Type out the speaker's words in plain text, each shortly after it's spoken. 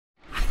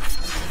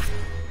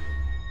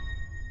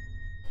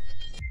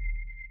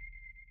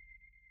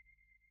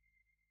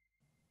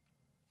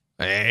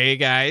Hey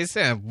guys,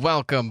 and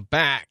welcome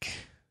back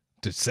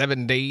to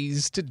 7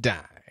 Days to Die.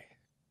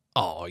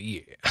 Oh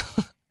yeah.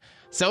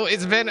 So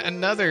it's been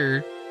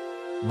another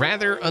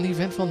rather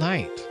uneventful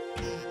night.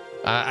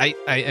 I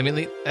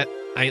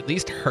at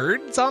least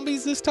heard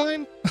zombies this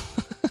time.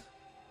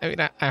 I mean,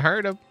 I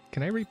heard them.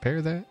 Can I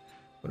repair that?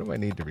 What do I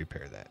need to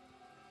repair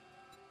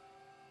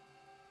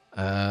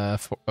that?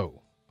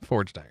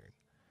 Forged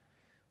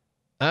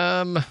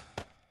iron.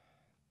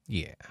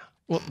 Yeah.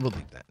 We'll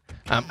leave that.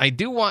 I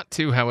do want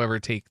to, however,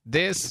 take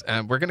this.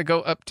 We're going to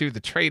go up to the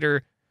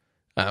trader.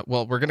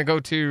 We're going to go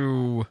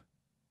to...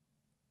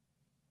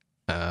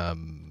 we're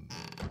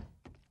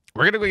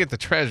going to go get the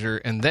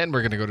treasure, and then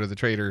we're going to go to the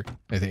trader,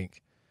 I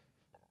think.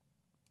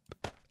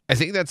 I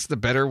think that's the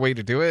better way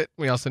to do it.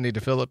 We also need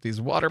to fill up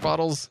these water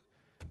bottles,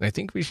 and I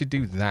think we should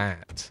do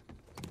that.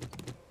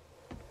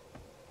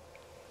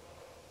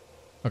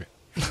 Okay.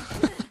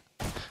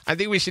 I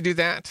think we should do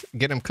that.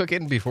 Get them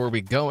cooking before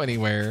we go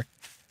anywhere.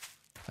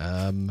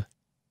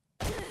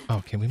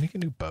 Oh, can we make a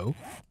new bow?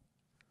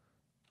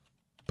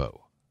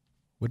 Bow.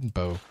 Wooden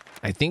bow.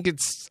 I think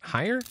it's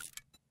higher.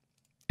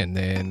 And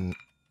then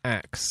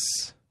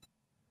axe.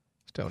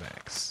 Stone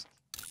axe.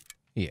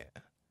 Yeah.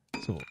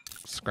 So we'll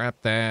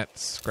scrap that.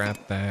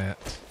 Scrap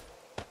that.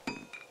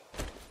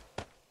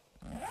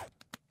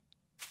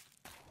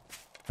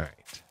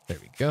 Alright. There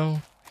we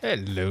go.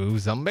 Hello,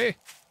 zombie.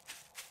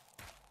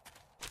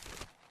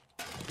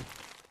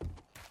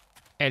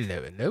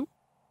 Hello, hello.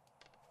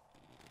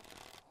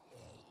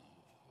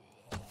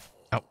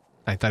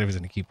 I thought he was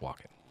going to keep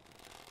walking.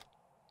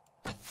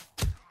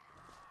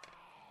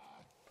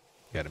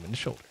 Got him in the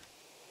shoulder.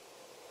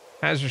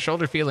 How's your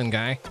shoulder feeling,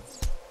 guy?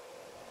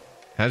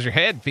 How's your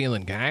head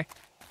feeling, guy?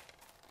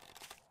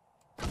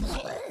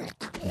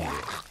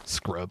 Yeah,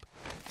 scrub.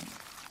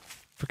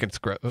 Freaking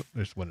scrub. Oh,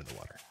 there's one in the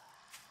water.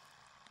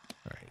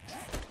 All right.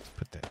 Let's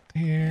put that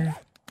there.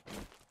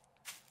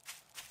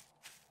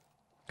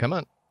 Come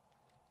on.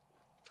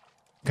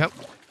 Come.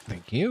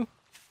 Thank you.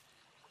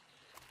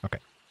 Okay.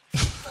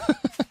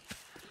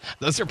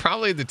 Those are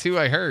probably the two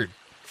I heard.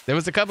 There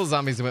was a couple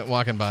zombies that went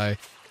walking by.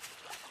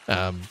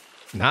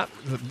 Not,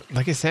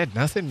 like I said,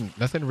 nothing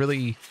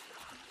really.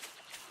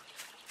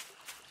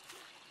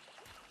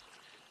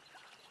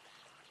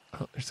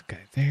 Oh, there's a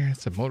guy there.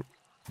 It's a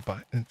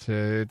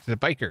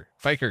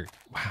biker.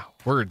 Wow,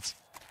 words.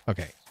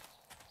 Okay.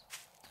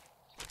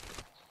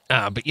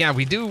 But yeah,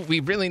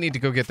 we really need to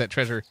go get that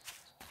treasure.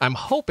 I'm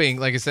hoping,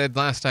 like I said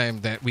last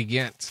time, that we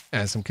get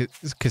some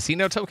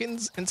casino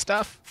tokens and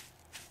stuff.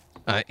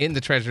 In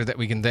the treasure that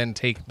we can then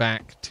take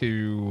back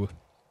to,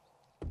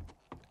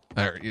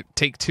 or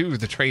take to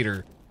the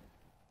trader.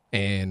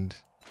 And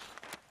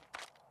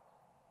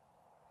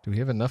do we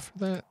have enough for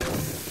that?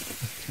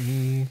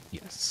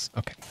 Yes.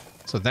 Okay.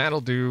 So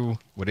that'll do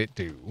what it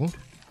do.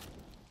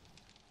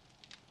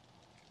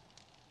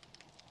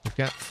 We've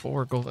got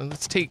 4 gold.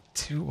 Let's take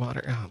 2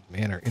 water. Oh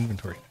man, our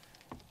inventory.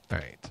 All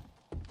right.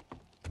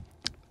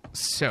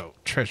 So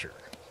treasure.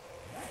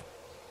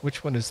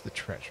 Which one is the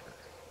treasure?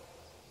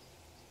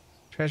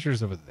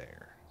 Treasure's over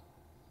there.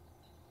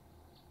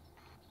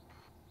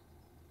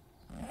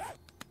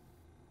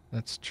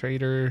 That's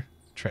trader,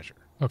 treasure.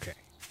 Okay.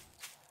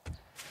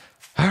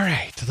 All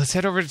right, let's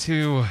head over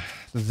to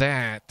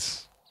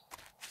that.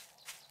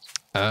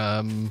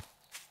 And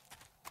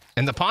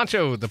the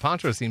poncho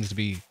seems to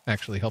be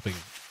actually helping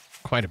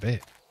quite a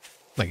bit.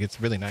 Like,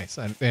 it's really nice.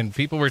 And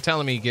people were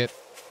telling me get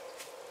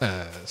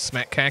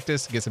smack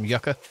cactus, get some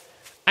yucca.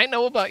 I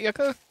know about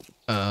yucca.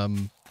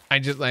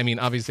 I mean,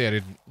 obviously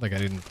I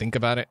didn't think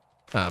about it,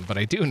 but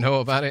I do know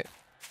about it.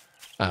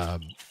 I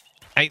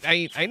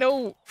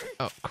know,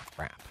 oh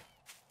crap.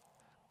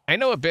 I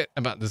know a bit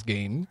about this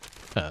game.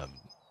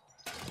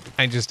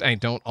 I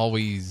don't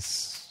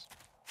always,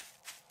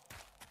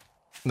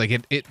 like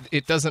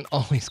it doesn't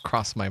always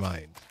cross my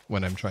mind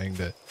when I'm trying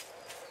to,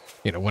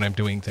 when I'm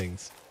doing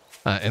things.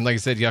 And like I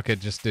said, yucca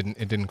just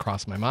didn't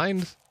cross my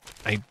mind.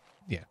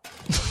 Yeah.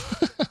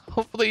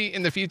 Hopefully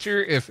in the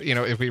future, if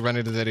we run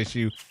into that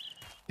issue,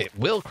 it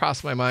will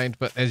cross my mind,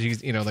 but as you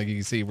like you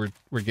can see, we're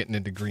getting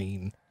into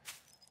green,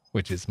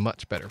 which is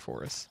much better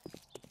for us.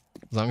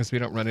 As long as we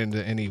don't run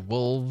into any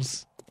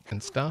wolves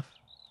and stuff.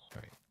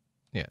 All right.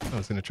 Yeah, I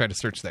was going to try to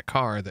search that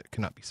car that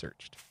cannot be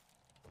searched.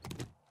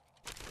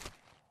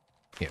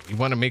 Yeah, we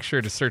want to make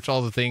sure to search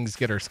all the things,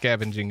 get our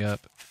scavenging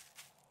up.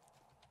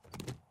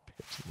 Pick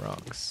up some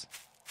rocks.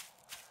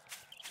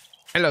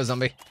 Hello,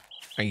 zombie.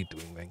 How you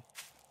doing, man?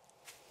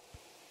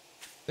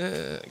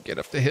 Get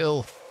up the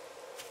hill.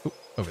 Ooh,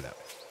 over that way.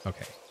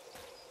 Okay.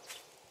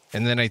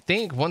 And then I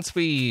think once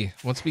we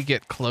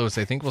get close,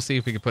 I think we'll see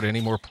if we can put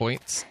any more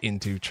points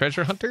into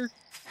Treasure Hunter.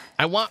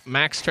 I want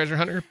max Treasure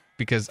Hunter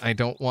because I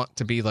don't want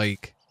to be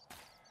like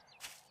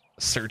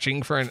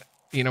searching for an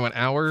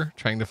hour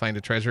trying to find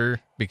a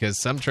treasure,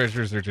 because some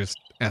treasures are just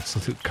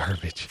absolute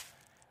garbage.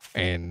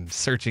 And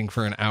searching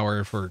for an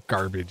hour for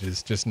garbage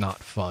is just not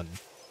fun.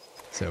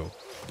 So,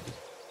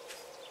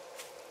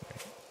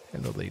 right.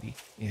 Hello, lady.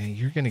 Yeah,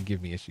 you're going to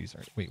give me issues,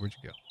 aren't you? Wait, where'd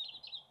you go?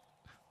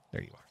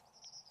 There you are.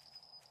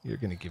 You're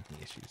going to give me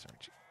issues,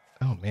 aren't you?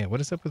 Oh, man.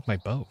 What is up with my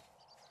bow?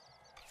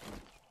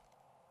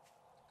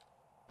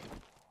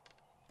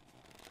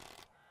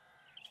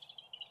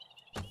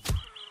 All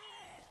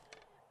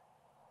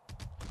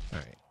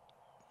right.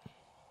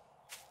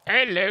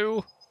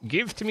 Hello.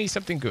 Give to me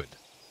something good.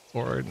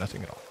 Or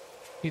nothing at all.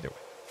 Either way.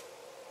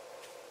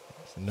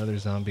 There's another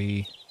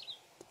zombie.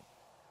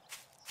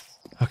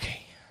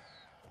 Okay.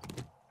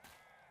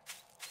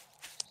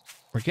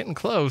 We're getting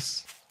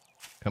close.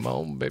 Come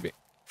on, baby.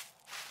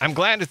 I'm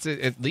glad it's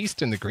at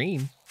least in the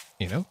green,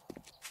 you know?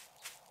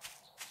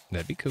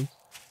 That'd be cool.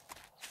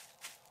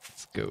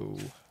 Let's go.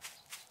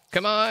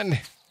 Come on.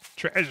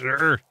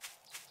 Treasure.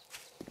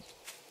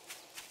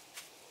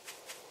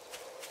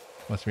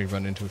 Watch me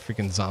run into a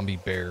freaking zombie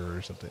bear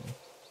or something.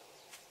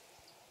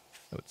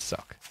 That would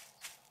suck.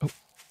 Oh.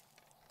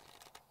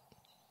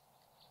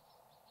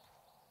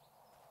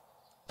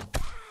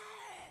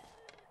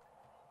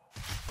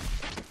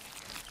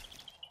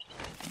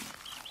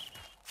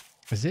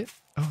 Is it?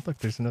 Oh, look,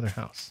 there's another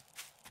house.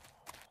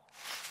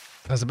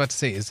 I was about to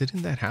say, is it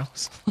in that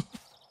house?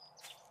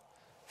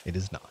 It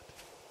is not.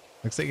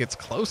 Looks like it's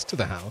close to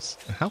the house.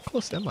 How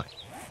close am I?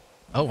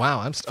 Oh,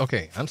 wow.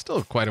 Okay. I'm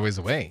still quite a ways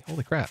away.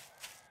 Holy crap.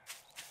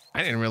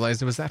 I didn't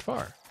realize it was that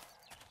far.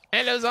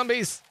 Hello,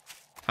 zombies.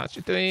 How's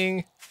you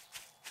doing?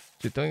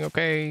 You doing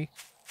okay?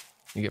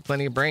 You get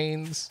plenty of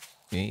brains?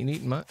 You ain't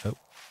eating much? Oh,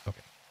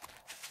 okay.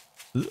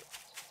 Ugh.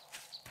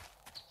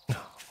 Oh,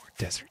 more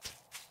desert.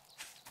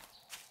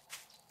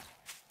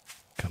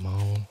 Come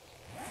on.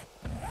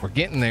 We're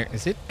getting there.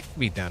 Is it going to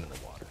be down in the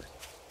water?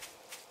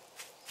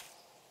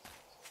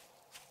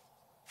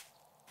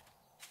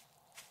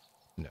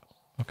 No.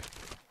 Okay.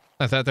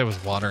 I thought there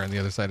was water on the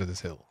other side of this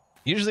hill.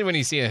 Usually when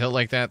you see a hill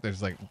like that,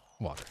 there's like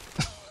water.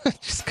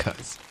 Just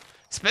cuz.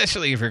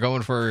 Especially if you're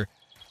going for,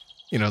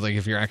 you know, like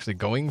if you're actually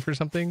going for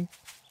something.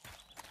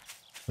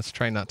 Let's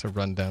try not to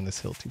run down this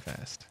hill too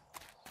fast.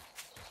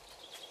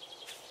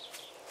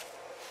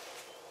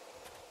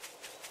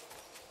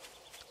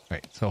 All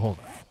right, so hold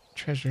on.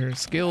 Treasure,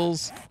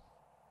 skills,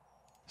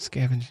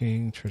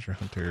 scavenging, treasure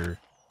hunter.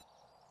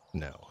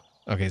 No.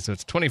 Okay, so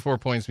it's 24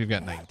 points. We've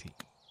got 19.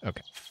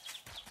 Okay.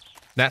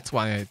 That's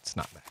why it's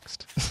not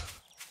maxed.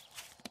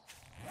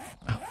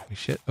 Oh,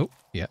 shit. Oh,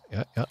 yeah.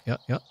 All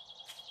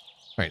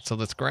right, so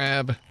let's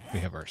grab. We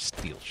have our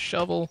steel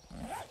shovel.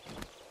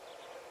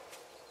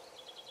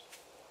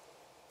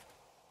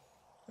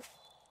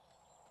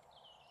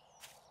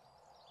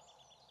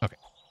 Okay.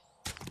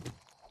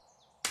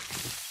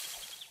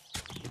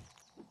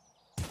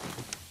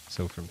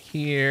 So from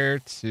here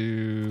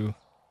to...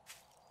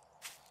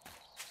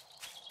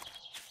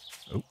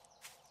 Oh.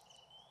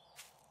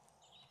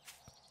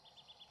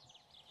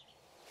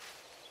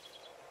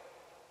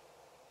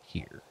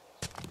 Here.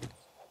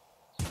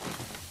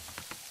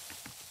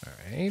 All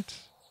right.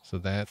 So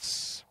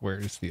that's...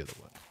 Where's the other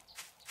one?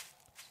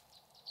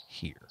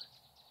 Here.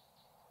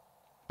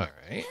 All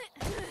right.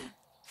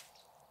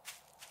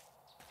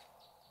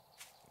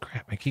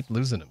 Crap, I keep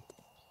losing them.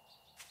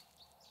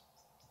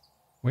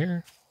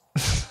 Where?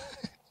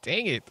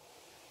 Dang it.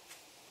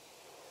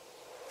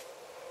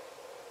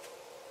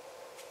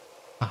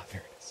 Ah,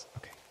 there it is.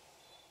 Okay.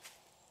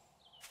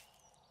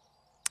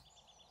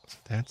 So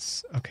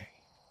that's okay.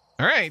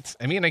 All right.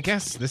 I mean, I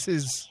guess this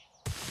is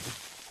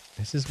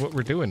what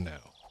we're doing now.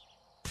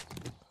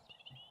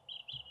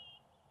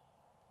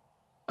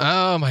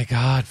 Oh my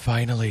God,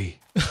 finally.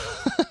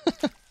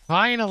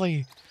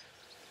 Finally.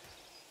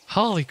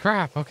 Holy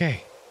crap.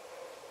 Okay.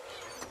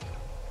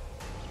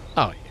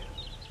 Oh yeah.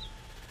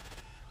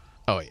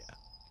 Oh yeah.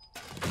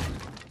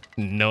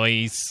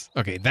 Nice.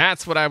 Okay,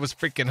 that's what I was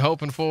freaking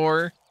hoping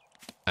for.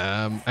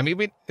 I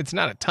mean, it's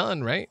not a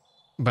ton, right?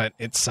 But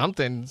it's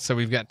something. So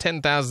we've got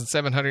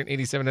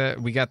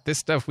 10,787. We got this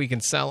stuff we can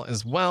sell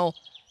as well.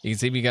 You can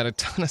see we got a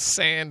ton of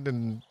sand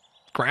and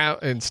ground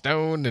and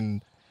stone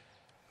and...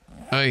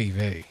 Oy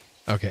vey.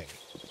 Okay.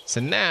 So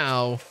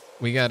now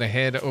we got to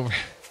head over...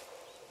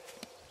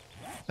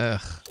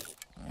 Ugh.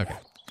 Okay.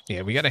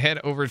 Yeah, we got to head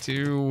over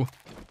to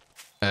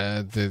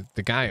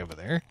the guy over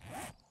there,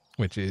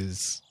 which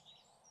is...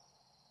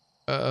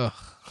 Ugh.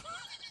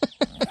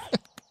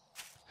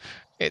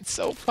 It's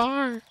so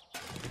far.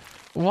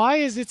 Why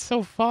is it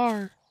so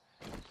far?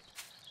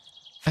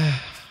 All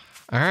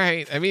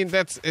right. I mean,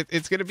 it's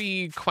going to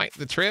be quite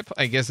the trip.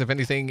 I guess if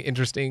anything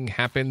interesting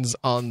happens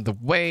on the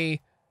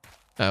way,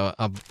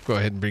 I'll go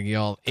ahead and bring you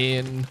all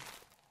in.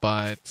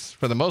 But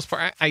for the most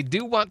part, I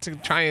do want to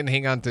try and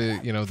hang on to,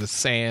 you know, the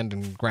sand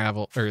and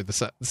gravel, or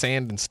the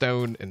sand and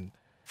stone and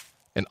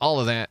all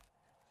of that,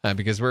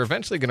 because we're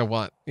eventually going to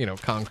want, you know,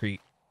 concrete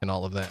and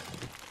all of that.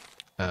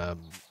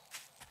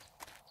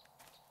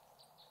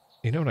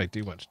 You know what I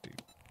do want to do?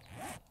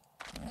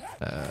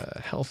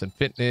 Health and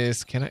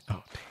fitness. Can I?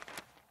 Oh, dang.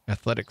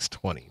 Athletics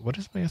 20. What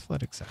is my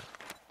athletics at?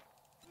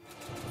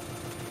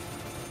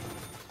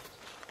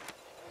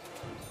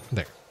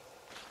 There.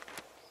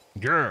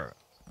 Yeah.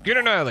 Get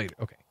annihilated.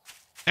 Okay.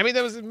 I mean,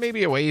 that was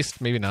maybe a waste.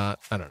 Maybe not.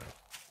 I don't know.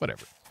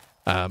 Whatever.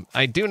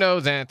 I do know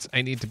that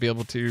I need to be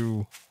able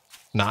to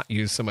not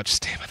use so much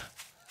stamina.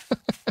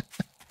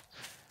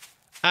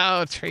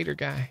 Oh, trader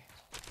guy.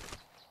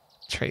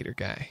 Trader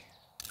guy.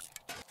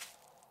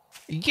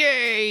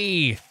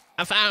 Yay!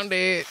 I found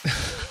it.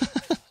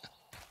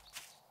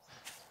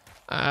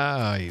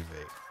 Ah, you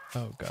mate.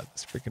 Oh god,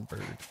 this freaking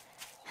bird.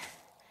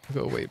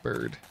 Go away,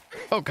 bird.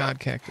 Oh god,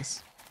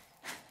 cactus.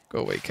 Go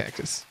away,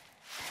 cactus.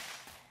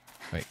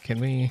 Wait, can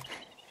we?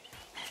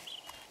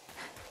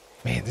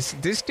 Man,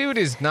 this dude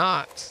is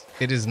not.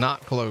 It is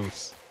not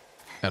close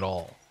at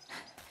all.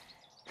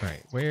 All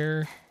right,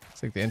 where?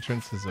 Looks like the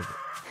entrance is over.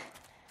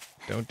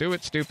 Don't do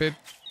it, stupid.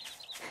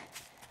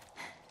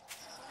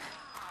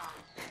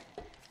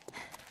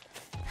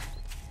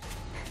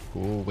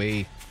 Go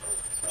away.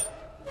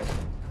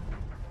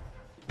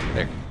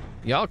 There.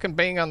 Y'all can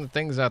bang on the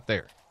things out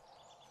there.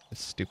 This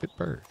stupid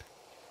bird.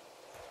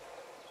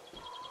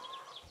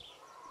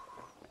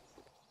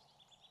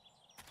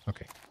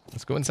 Okay,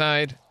 let's go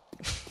inside.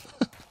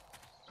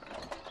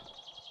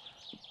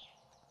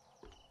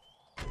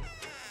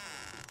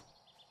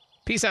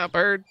 Peace out,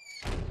 bird.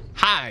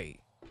 Hi.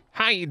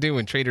 How you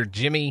doing, Trader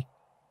Jimmy?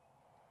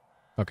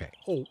 Okay.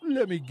 Oh,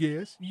 let me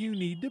guess. You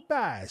need to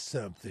buy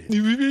something.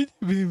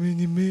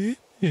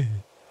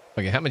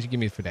 Okay, how much you give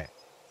me for that?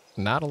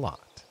 Not a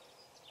lot.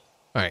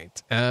 All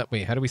right.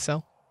 Wait, how do we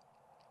sell?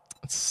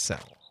 Let's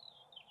sell.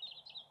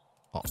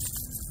 Oh.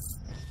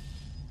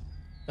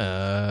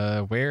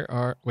 Where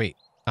are... Wait.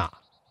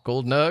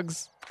 Gold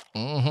nugs.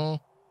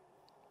 Mm-hmm.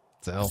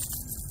 Sell.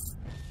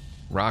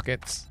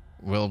 Rockets.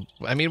 We'll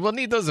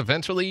need those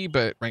eventually,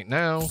 but right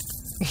now,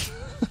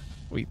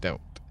 we don't.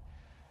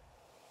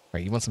 All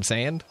right, you want some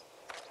sand?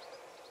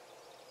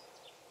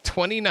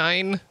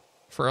 29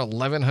 for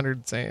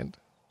 1,100 sand.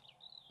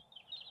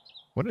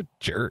 What a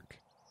jerk.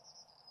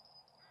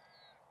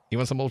 You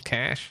want some old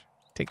cash?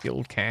 Take the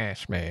old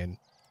cash, man.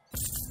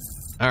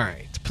 All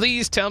right.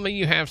 Please tell me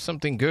you have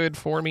something good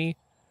for me.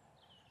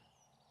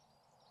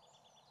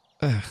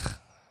 Ugh.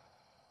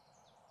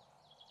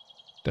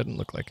 Doesn't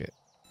look like it.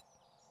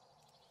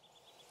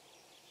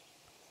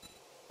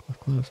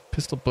 Gloves.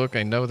 Pistol book,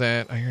 I know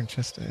that. Iron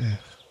chest.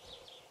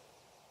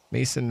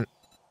 Mason.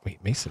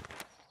 Wait, mason.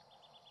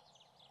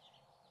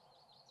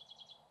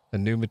 A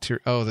new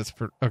material. Oh, that's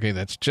for... Okay,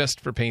 that's just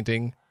for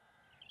painting.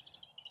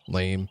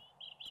 Lame.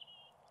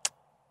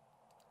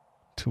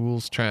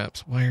 Tools,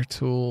 traps, wire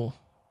tool.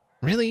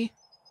 Really?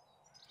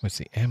 Let's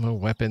see. Ammo,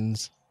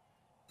 weapons.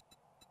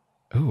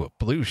 Ooh, a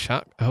blue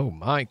shot. Oh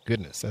my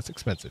goodness, that's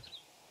expensive.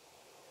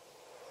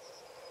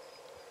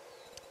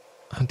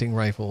 Hunting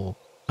rifle.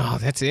 Oh,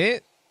 that's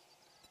it?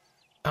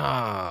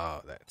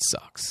 Oh, that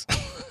sucks.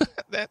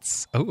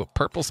 That's... Oh, a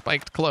purple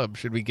spiked club.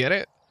 Should we get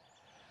it?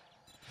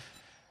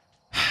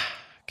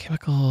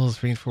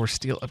 Chemicals, reinforced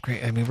steel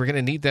upgrade. I mean, we're going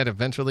to need that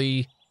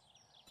eventually.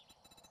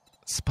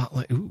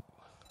 Spotlight. Ooh.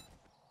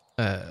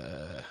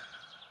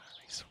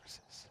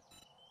 Resources.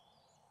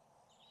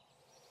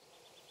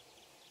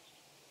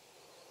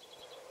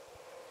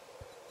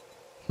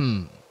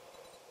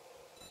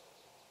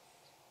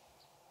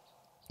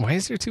 Why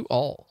is there two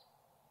all?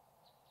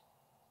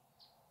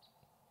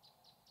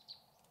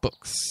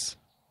 Books.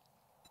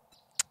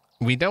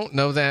 We don't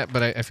know that,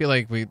 but I feel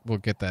like we'll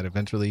get that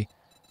eventually.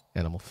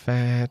 Animal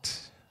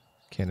fat.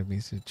 Can of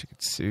meat, chicken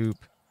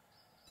soup.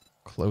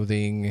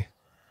 Clothing.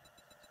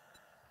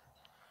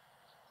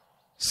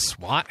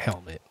 SWAT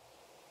helmet.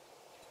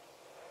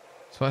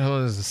 SWAT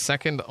helmet is the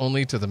second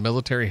only to the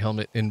military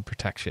helmet in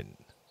protection.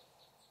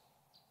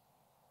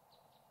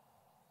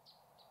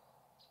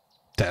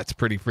 That's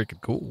pretty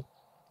freaking cool.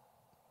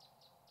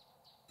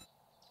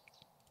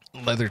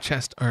 Leather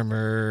chest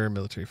armor,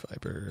 military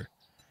fiber.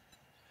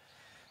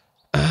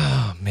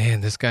 Oh,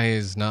 man, this guy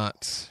is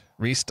not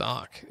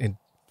restock in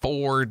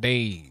 4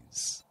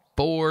 days.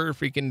 4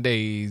 freaking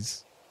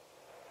days.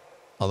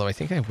 Although I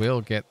think I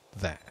will get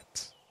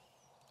that.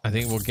 I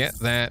think we'll get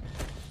that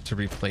to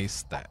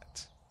replace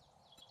that.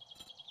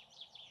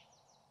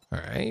 All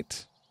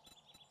right.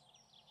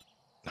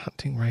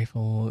 Hunting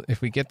rifle.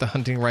 If we get the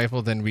hunting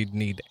rifle, then we'd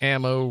need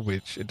ammo,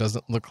 which it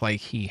doesn't look like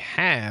he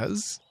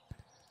has.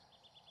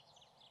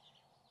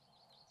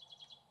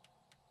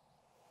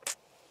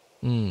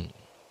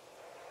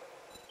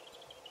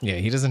 Yeah,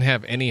 he doesn't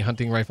have any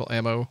hunting rifle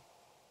ammo.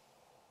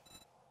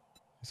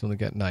 He's only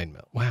got 9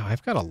 mil. Wow,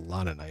 I've got a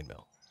lot of 9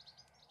 mil.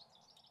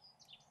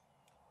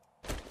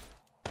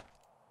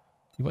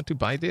 You want to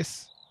buy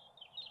this?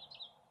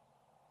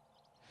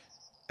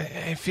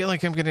 I feel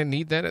like I'm going to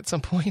need that at some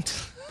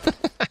point.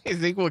 I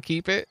think we'll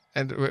keep it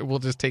and we'll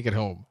just take it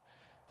home.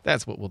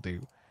 That's what we'll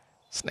do.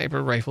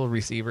 Sniper rifle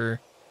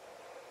receiver.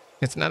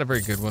 It's not a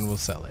very good one. We'll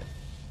sell it.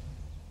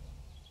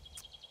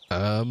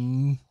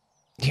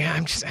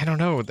 Yeah, I don't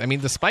know. I mean,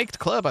 the spiked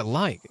club I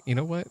like. You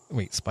know what?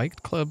 Wait,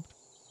 spiked club?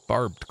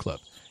 Barbed club.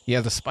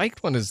 Yeah, the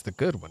spiked one is the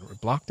good one.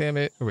 Block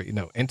damage. Or wait,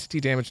 no. Entity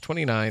damage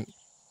 29.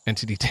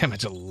 Entity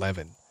damage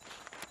 11.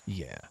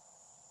 Yeah.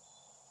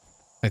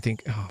 I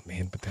think, oh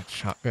man, but that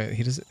shotgun,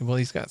 he doesn't, well,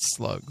 he's got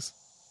slugs.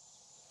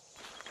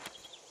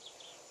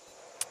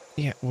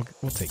 Yeah, we'll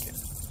take it.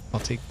 I'll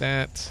take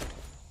that.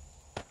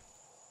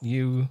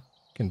 You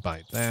can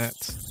buy that.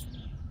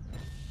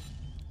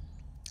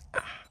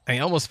 I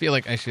almost feel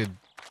like I should...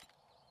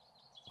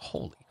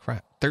 Holy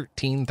crap.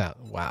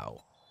 13,000.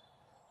 Wow.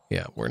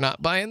 Yeah, we're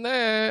not buying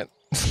that.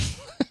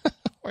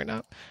 We're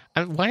not.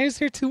 Why is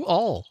there 2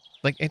 all?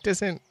 Like, it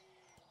doesn't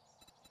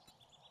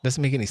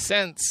make any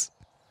sense.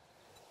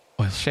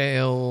 Oil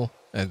shale.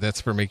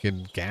 That's for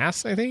making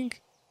gas, I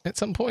think, at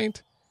some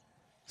point.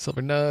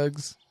 Silver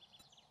nugs.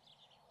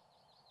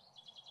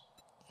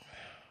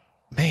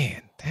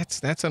 Man,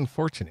 that's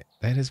unfortunate.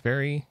 That is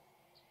very...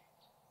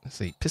 Let's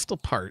see. Pistol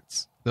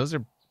parts. Those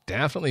are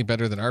definitely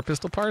better than our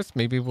pistol parts.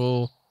 Maybe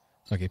we'll...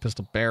 Okay,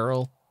 pistol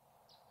barrel.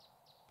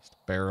 Pistol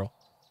barrel.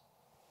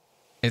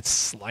 It's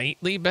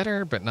slightly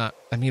better, but not...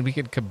 I mean, we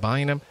could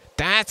combine them.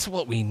 That's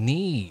what we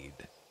need.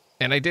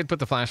 And I did put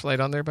the flashlight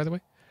on there, by the way.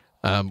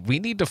 We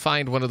need to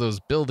find one of those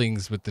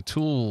buildings with the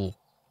tool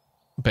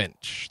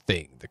bench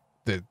thing.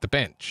 The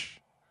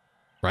bench.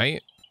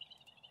 Right?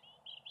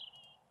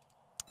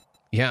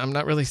 Yeah, I'm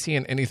not really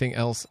seeing anything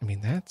else. I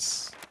mean,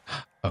 that's...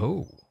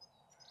 Oh.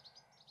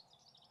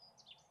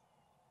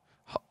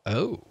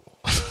 Oh.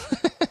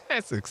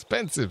 That's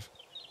expensive.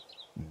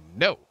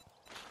 No.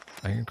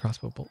 Iron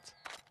crossbow bolts.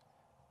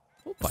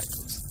 We'll buy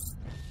those.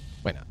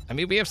 Why not? I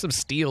mean, we have some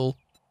steel,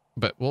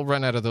 but we'll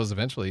run out of those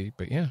eventually.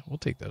 But yeah, we'll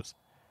take those.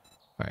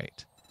 All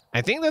right.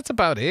 I think that's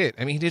about it.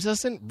 I mean, it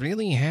doesn't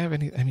really have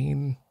any... I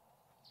mean...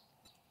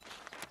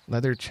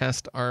 Leather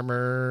chest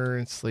armor,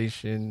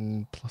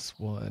 insulation,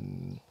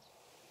 +1.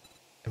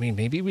 I mean,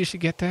 maybe we should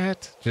get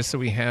that just so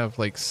we have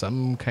like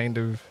some kind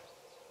of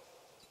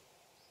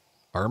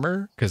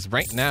armor. Because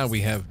right now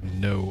we have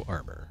no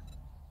armor.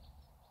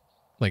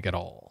 Like at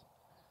all. All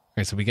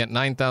right, so we got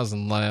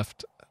 9,000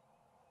 left.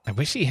 I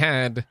wish he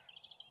had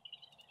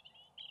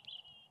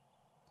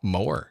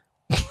more.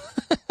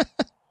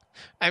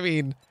 I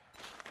mean,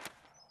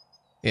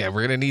 yeah,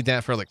 we're going to need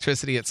that for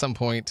electricity at some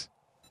point.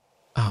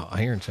 Oh,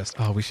 iron chest.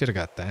 Oh, we should have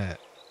got that,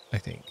 I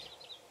think.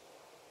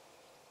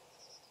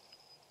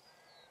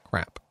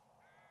 Crap.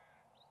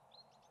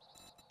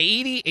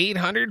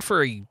 8,800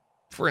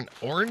 for an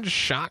orange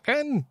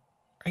shotgun?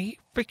 Are you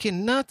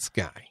freaking nuts,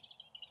 guy?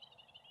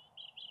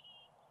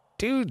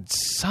 Dude,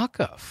 suck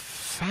a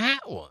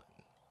fat one.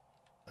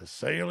 A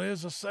sale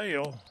is a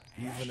sale,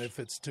 even if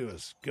it's to a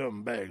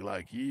scumbag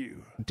like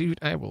you. Dude,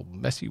 I will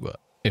mess you up.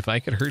 If I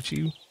could hurt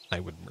you, I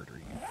would murder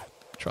you.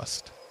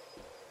 Trust.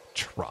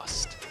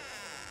 Trust.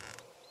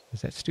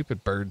 Is that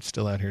stupid bird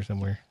still out here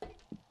somewhere?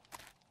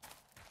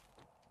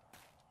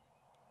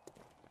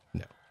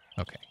 No.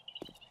 Okay.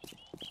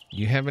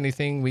 You have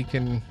anything we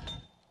can...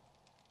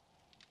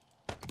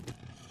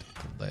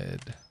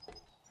 Lead.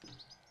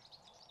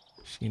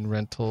 Machine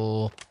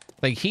rental.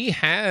 Like, he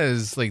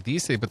has, like,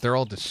 these things, but they're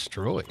all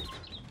destroyed.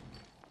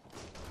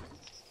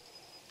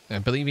 I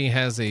believe he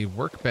has a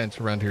workbench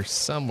around here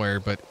somewhere,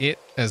 but it,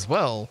 as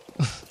well,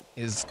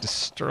 is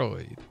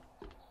destroyed.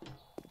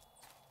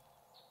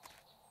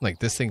 Like,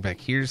 this thing back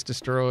here is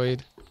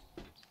destroyed.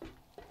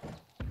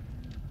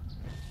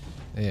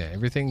 Yeah,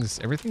 everything's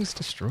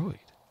destroyed.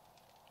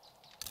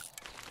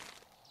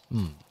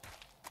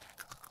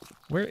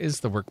 Where is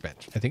the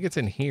workbench? I think it's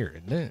in here,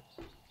 isn't it?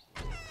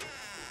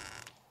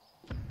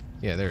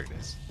 Yeah, there it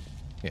is.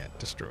 Yeah,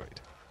 destroyed.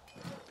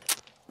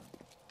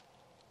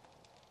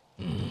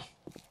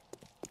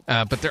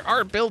 But there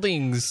are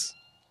buildings.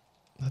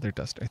 Leather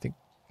duster, I think.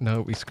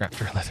 No, we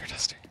scrapped our leather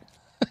duster.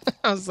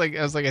 I was like,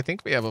 I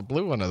think we have a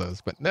blue one of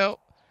those, but no.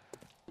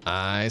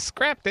 I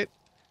scrapped it.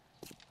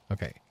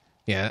 Okay.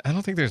 Yeah, I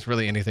don't think there's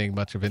really anything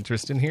much of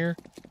interest in here.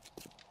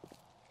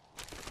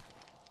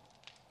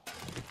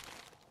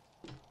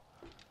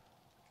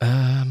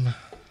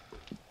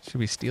 Should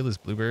we steal his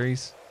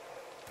blueberries?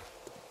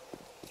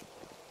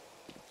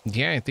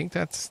 Yeah, I think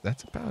that's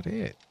about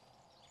it.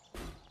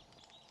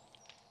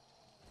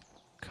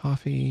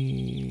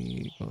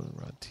 Coffee,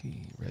 red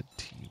tea.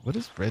 What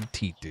does red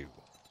tea do?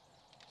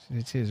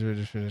 It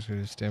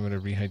is stamina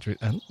rehydrate.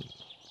 Oh.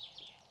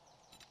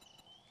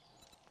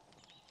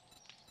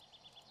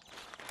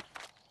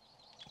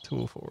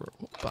 Tool for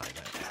we'll buy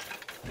that.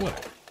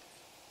 What?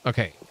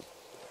 Okay.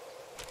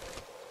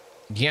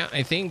 Yeah,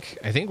 I think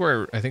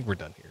we're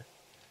done here.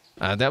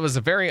 That was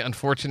a very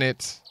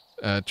unfortunate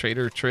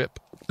trader trip.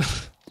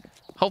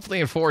 Hopefully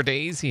in 4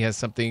 days he has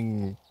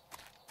something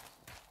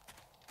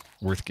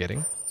worth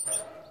getting.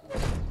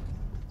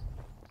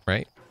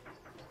 Right?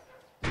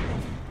 Oh,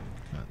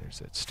 there's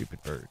that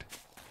stupid bird.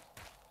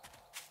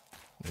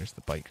 There's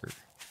the biker.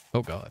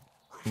 Oh god.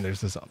 And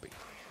there's the zombie.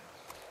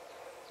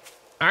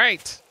 All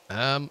right.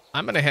 I'm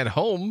gonna head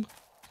home.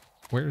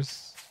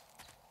 Where's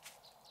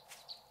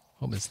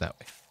home? Is that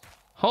way.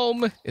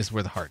 Home is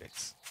where the heart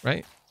is,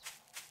 right?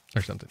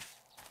 Or something.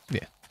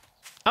 Yeah.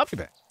 I'll be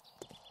back.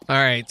 All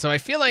right. So I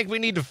feel like we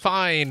need to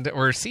find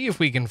or see if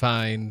we can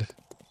find.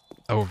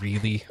 Oh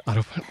really?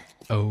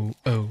 Oh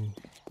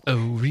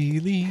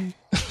really?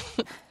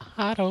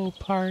 Auto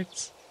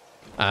parts.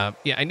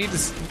 Yeah.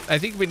 I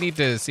think we need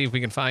to see if we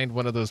can find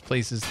one of those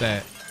places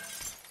that.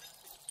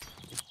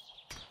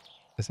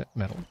 Is that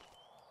metal?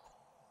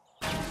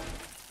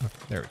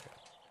 Okay, there we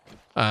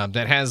go.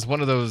 That has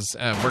one of those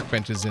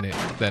workbenches in it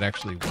that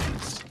actually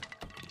works.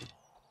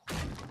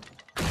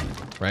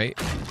 right?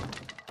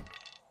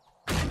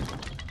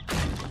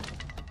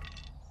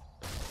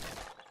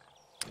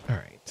 All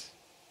right.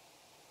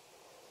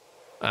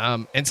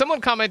 And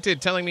someone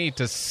commented telling me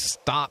to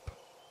stop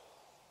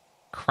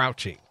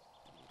crouching.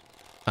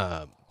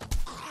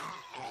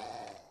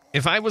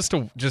 If I was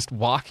to just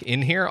walk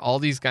in here, all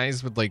these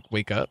guys would like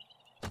wake up,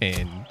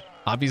 and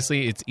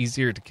obviously it's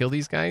easier to kill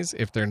these guys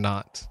if they're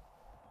not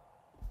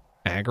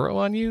aggro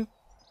on you.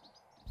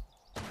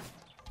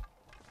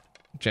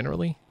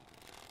 Generally.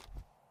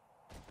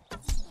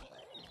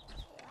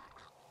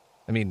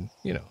 I mean,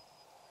 you know,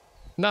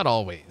 not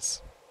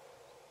always.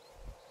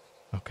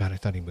 Oh god, I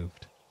thought he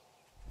moved.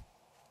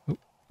 Oop.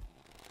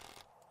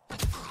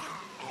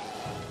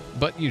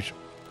 But usually.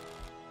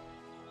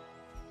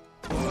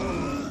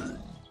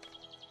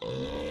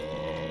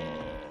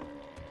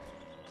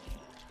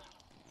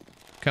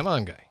 Come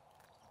on, guy.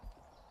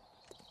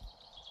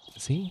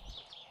 See?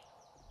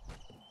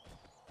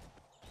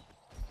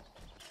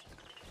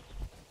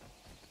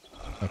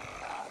 Okay.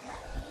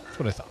 That's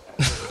what I thought.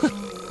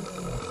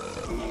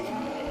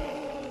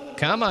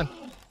 Come on.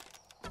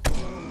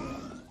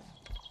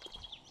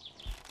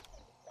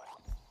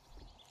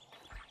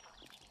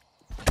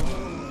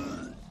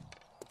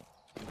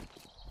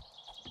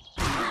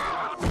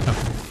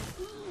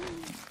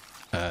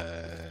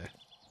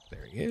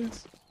 There he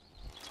is.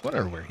 I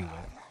wonder where he went.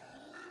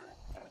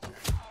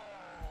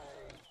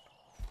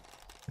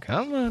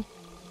 Come on.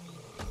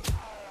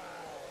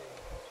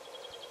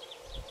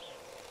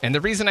 And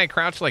the reason I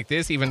crouch like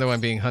this, even though I'm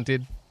being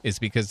hunted, is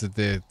because of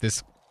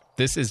this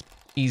is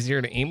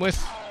easier to aim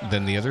with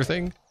than the other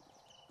thing.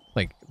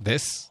 Like,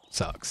 this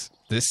sucks.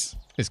 This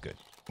is good.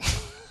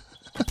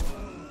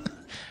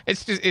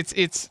 It's just,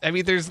 it's, I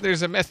mean,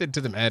 there's a method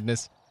to the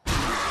madness.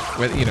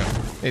 Whether, you know,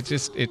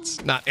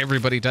 it's not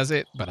everybody does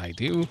it, but I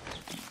do.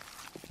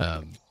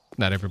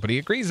 Not everybody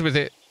agrees with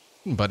it,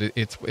 but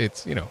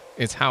it's, you know,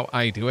 it's how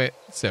I do it.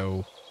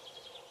 So,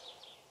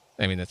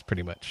 I mean, that's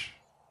pretty much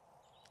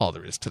all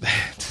there is to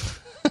that.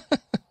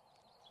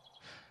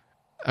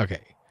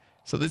 Okay.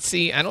 So let's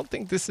see. I don't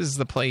think this is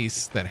the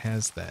place that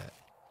has that.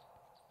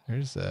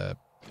 There's a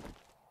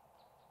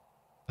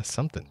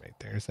something right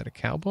there. Is that a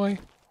cowboy?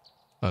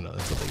 Oh no,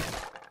 that's a lady.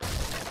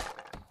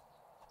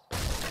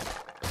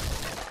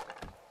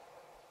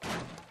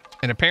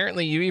 And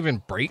apparently you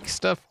even break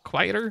stuff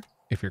quieter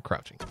if you're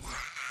crouching.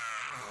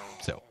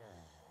 So. All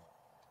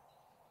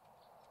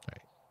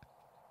right.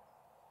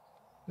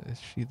 Is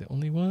she the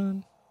only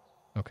one?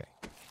 Okay.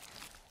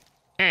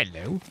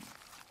 Hello.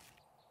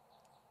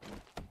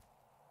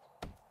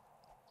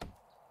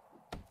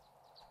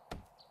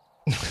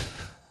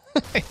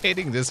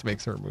 Hitting this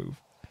makes her move.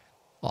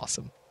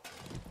 Awesome.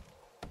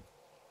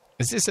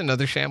 Is this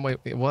another sham?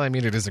 Well, I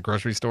mean, it is a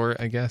grocery store,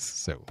 I guess.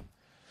 So,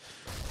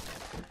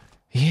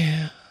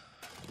 yeah.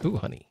 Ooh,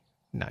 honey.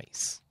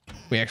 Nice.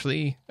 We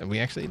actually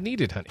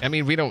needed honey. I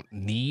mean, we don't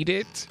need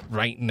it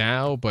right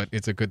now, but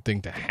it's a good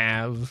thing to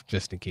have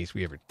just in case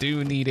we ever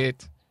do need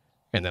it.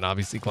 And then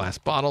obviously glass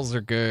bottles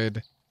are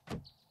good. All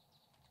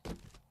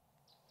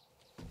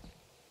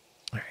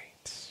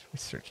right. We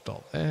searched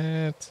all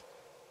that.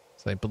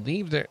 So I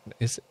believe there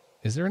is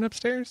there an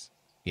upstairs?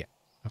 Yeah.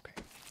 Okay.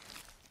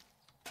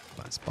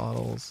 Glass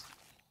bottles.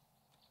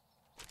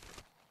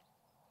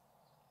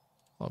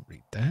 I'll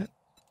read that.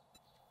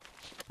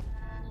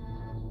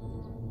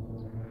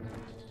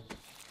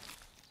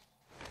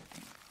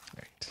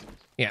 Right.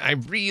 Yeah, I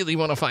really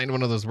want to find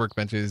one of those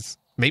workbenches.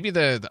 Maybe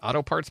the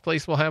auto parts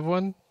place will have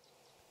one.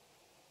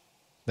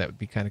 That would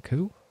be kind of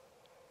cool.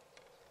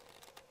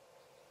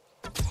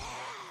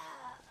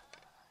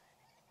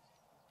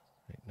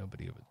 Right,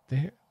 nobody over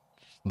there.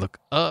 Look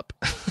up.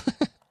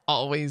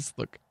 Always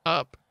look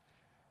up.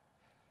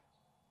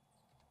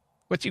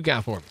 What you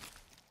got for me?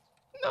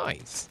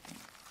 Nice.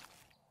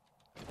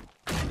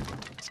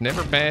 It's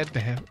never bad to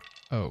have...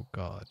 Oh,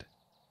 God.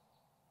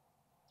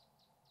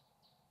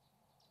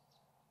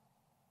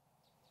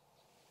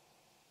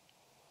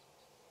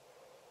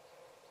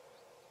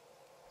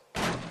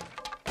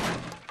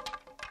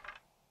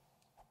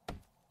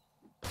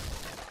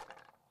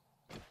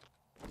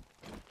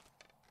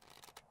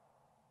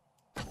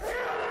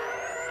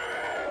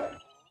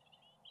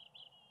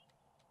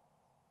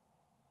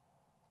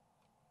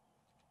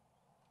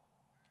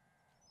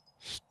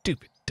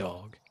 Stupid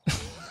dog.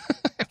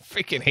 I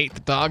freaking hate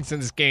the dogs in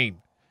this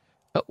game.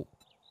 Oh,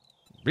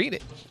 read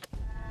it.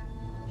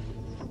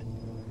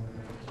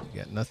 You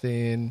got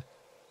nothing.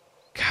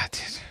 God,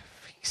 it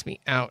freaks me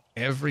out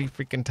every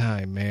freaking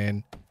time,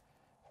 man.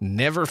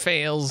 Never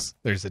fails.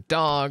 There's a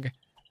dog.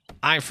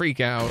 I freak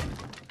out.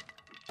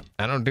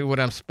 I don't do what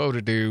I'm supposed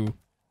to do.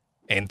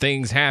 And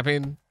things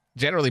happen.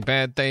 Generally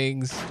bad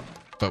things.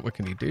 But what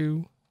can you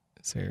do?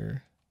 Is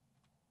there...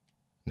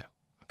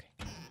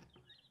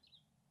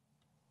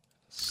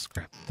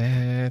 Scrap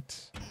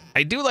that.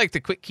 I do like the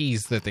quick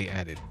keys that they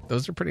added.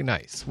 Those are pretty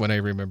nice when I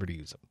remember to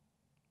use them.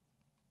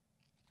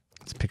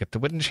 Let's pick up the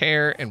wooden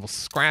chair and we'll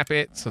scrap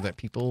it so that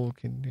people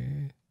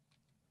can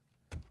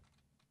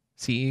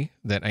see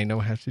that I know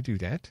how to do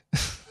that.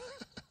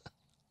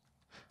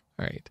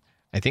 All right.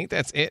 I think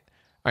that's it.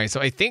 All right,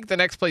 so I think the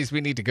next place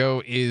we need to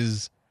go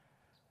is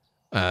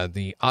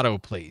the auto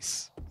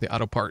place, the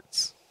auto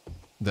parts,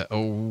 the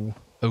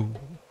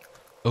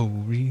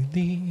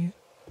really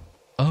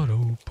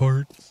auto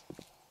parts.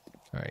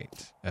 All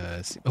right.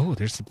 Oh,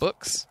 there's the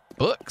books.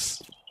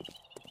 Books.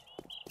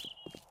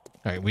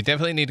 All right, we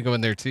definitely need to go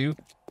in there too,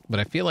 but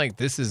I feel like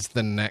this is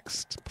the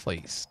next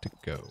place to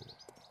go.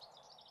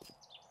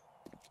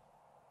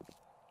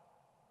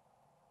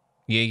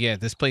 Yeah,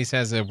 this place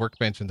has a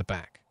workbench in the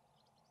back.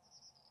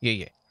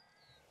 Yeah.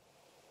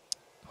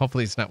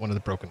 Hopefully it's not one of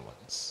the broken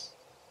ones.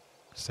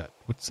 That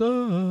would suck.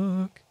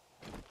 All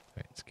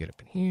right, let's get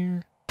up in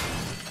here.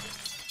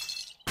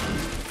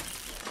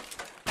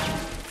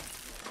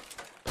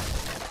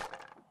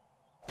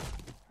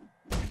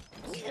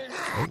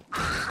 Oh.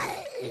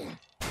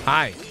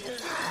 Hi.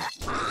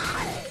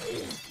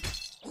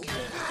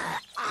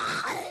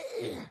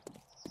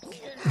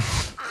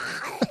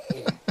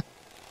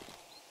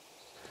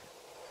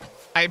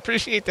 I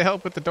appreciate the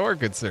help with the door,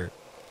 good sir.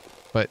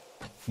 But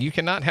you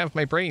cannot have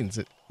my brains,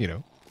 you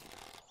know.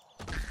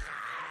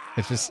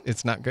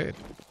 It's not good.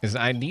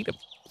 I need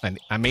them.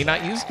 I may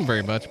not use them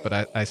very much,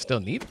 but I still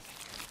need them.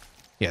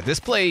 Yeah, this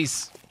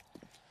place,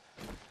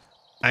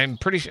 I'm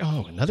pretty sure.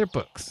 Oh, another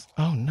books.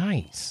 Oh,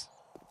 nice.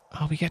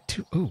 Oh, we got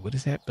two. Oh, what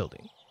is that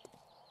building?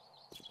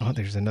 Oh,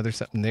 there's another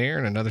something there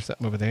and another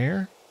something over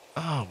there.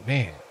 Oh,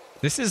 man.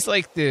 This is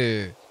like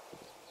the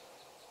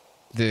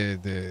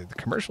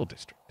commercial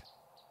district.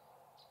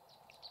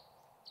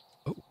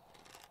 Oh.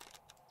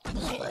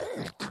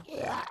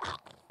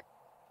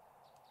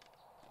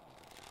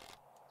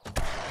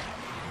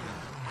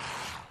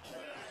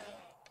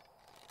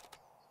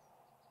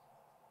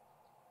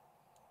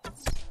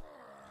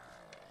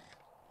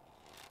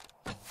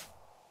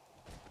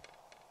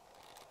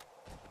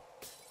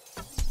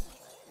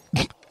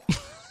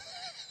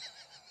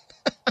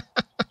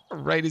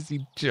 Right as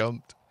he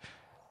jumped.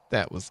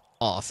 That was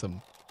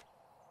awesome.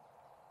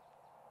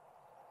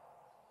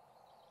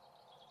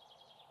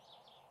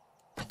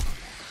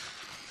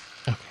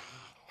 Okay.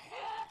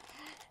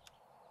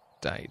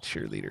 Die,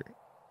 cheerleader.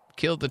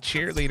 Kill the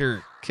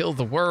cheerleader. Kill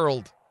the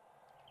world.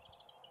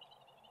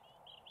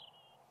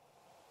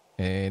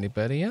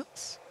 Anybody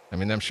else? I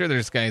mean, I'm sure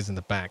there's guys in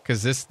the back,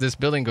 because this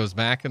building goes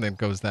back and then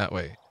goes that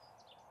way.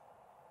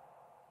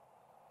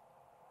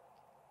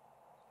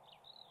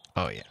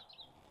 Oh, yeah.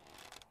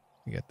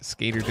 You got the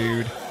skater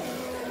dude,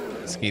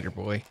 skater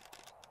boy,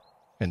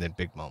 and then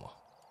Big Mama.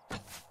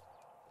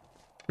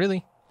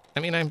 Really? I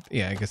mean, I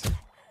guess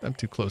I'm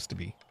too close to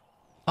be.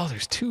 Oh,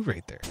 there's two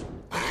right there.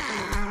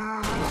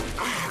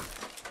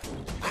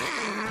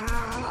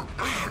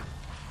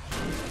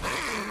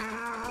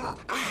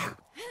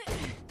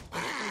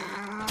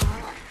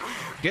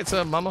 Get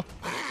some, Mama.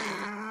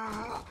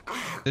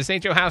 This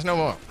ain't your house no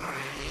more.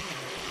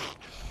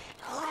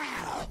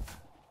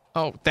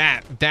 Oh,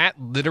 that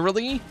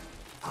literally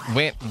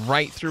went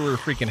right through her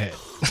freaking head.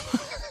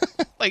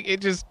 Like, it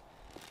just...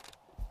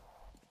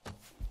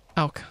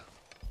 Oh,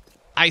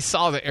 I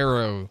saw the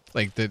arrow,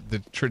 like, the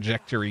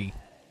trajectory,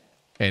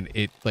 and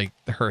it, like,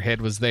 her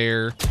head was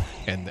there,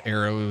 and the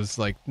arrow was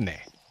like, nah.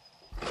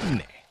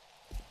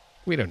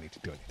 We don't need to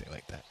do anything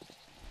like that.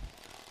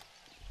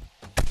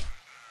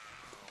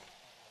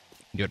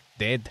 You're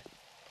dead.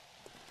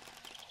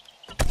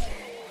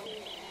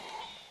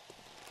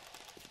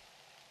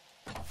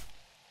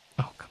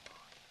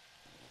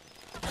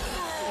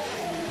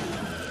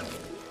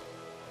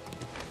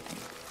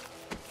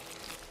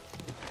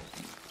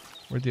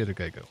 Where'd the other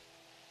guy go?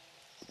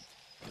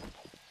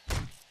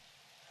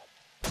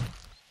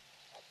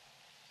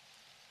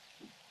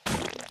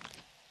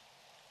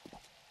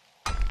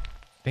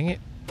 Dang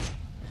it.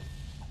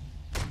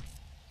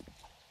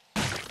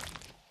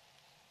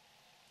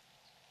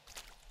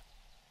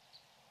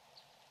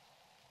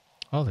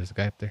 Oh, there's a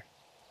guy up there.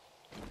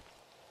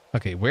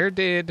 Okay,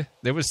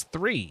 there was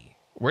 3.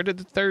 Where did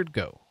the third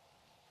go?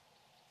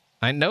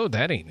 I know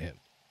that ain't him.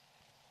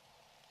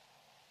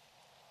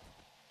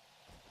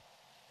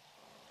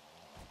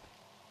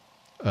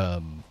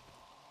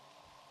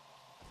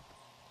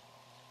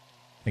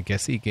 I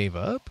guess he gave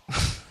up.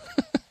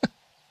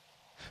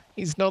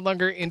 He's no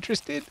longer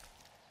interested.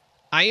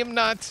 I am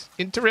not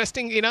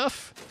interesting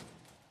enough.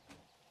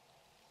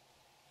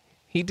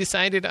 He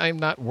decided I'm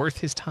not worth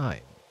his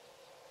time.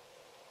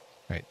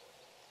 Right.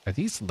 Are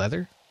these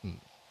leather?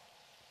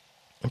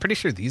 I'm pretty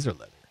sure these are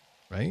leather,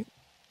 right?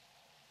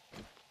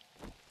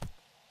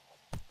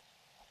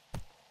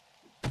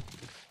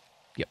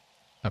 Yep.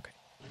 Okay.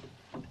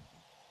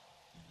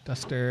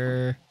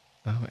 Duster.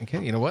 Oh,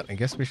 okay, you know what? I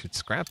guess we should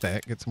scrap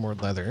that, get some more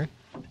leather.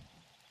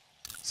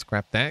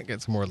 Scrap that, get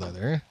some more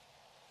leather.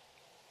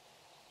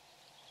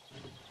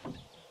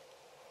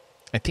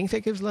 I think that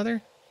gives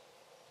leather?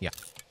 Yeah.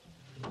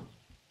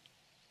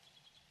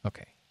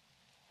 Okay.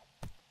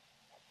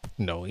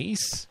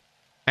 Nice.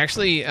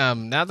 Actually,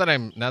 now that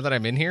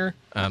I'm in here,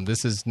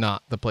 this is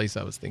not the place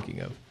I was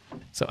thinking of.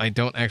 So I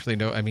don't actually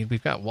know. I mean,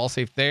 we've got wall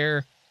safe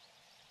there.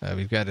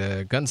 We've got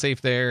a gun safe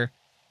there.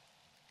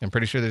 I'm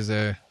pretty sure there's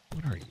a...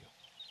 What are you?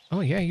 Oh,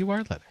 yeah, you are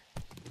leather.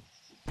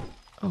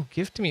 Oh,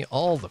 give to me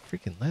all the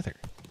freaking leather.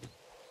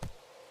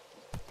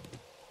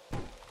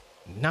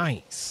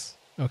 Nice.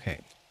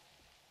 Okay.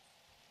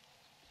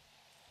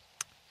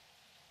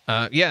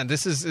 Yeah,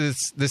 this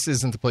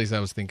isn't the place I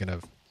was thinking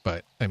of,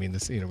 but I mean,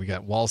 this, we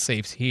got wall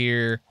safes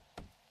here.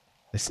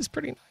 This is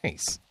pretty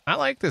nice. I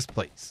like this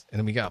place. And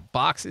then we got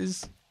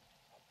boxes.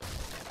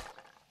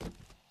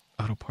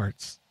 Auto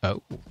parts.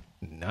 Oh,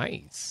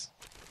 nice.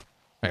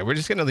 All right, we're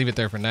just gonna leave it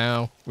there for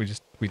now.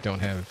 We don't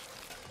have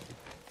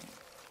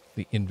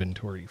the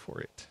inventory for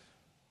it.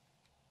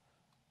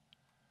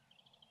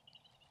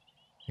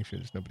 Make sure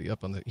there's nobody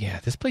up on the. Yeah,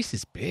 this place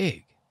is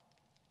big.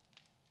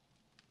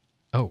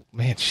 Oh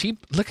man,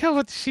 look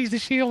how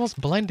she almost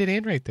blended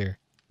in right there.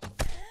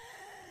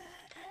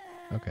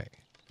 Okay,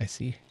 I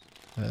see.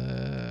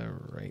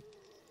 Right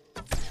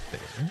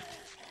there.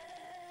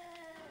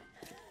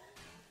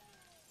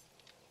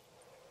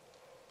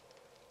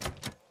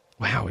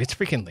 Wow, it's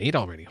freaking late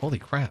already. Holy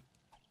crap.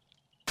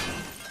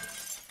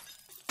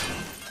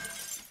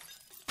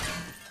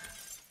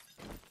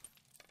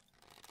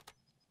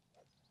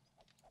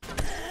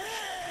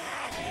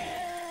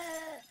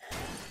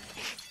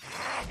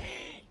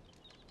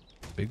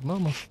 Big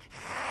mama.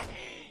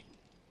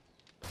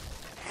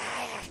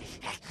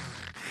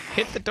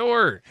 Hit the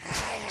door.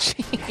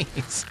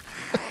 Jeez.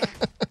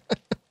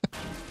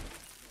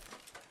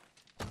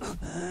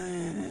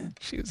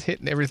 She was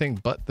hitting everything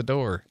but the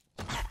door.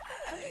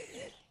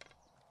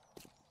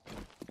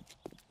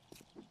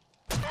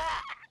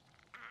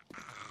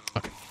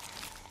 Okay.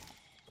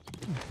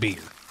 Beer.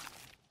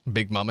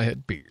 Big mama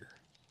had beer.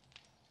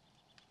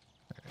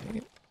 All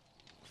right.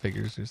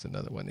 Figures there's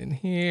another one in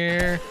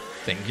here.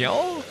 Thank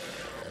y'all.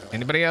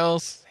 Anybody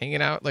else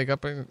hanging out like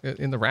up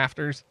in the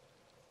rafters?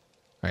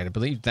 All right, I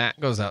believe that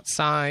goes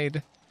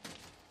outside.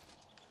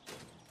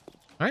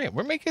 All right,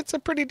 we're making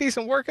some pretty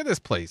decent work of this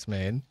place,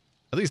 man.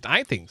 At least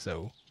I think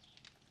so.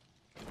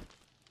 All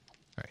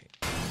right.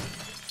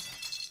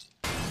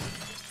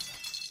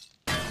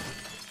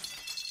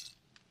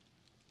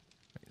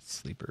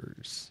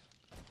 Sleepers.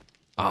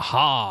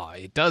 Aha,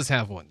 it does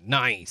have one.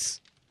 Nice.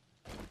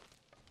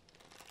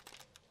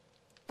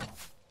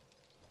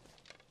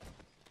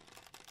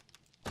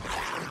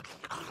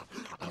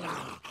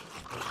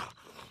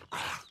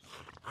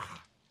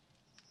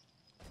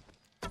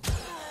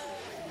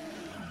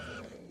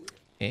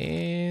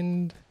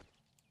 And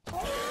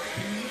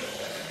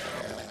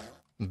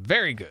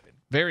very good.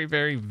 Very,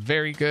 very,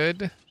 very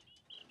good.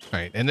 All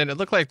right. And then it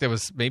looked like there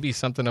was maybe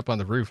something up on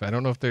the roof. I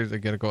don't know if they're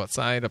going to go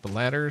outside up a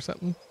ladder or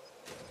something.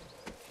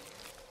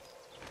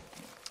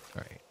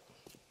 All right.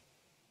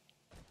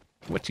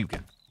 What you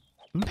got?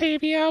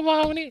 Baby, I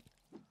want it.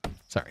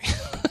 Sorry.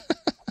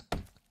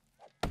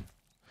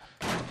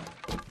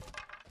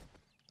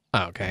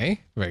 Okay.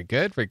 Very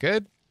good. Very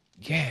good.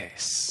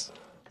 Yes.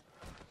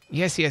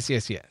 Yes, yes,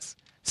 yes, yes.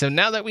 So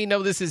now that we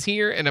know this is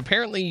here, and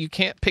apparently you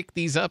can't pick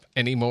these up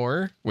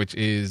anymore, which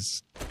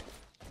is...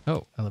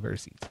 Oh, elevator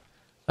seats.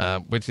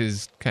 Which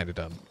is kind of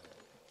dumb.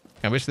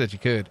 I wish that you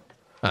could.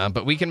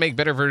 But we can make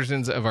better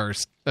versions of our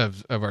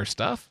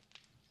stuff.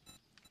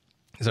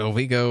 So if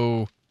we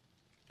go...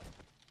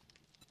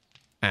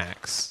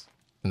 axe,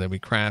 and then we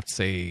craft,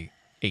 say,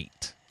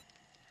 8.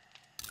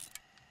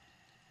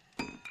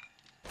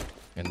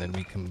 And then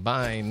we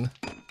combine...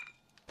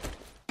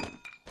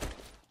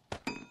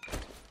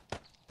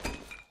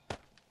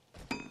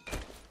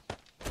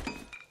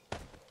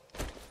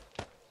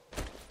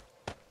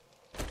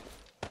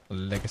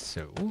 like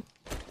so.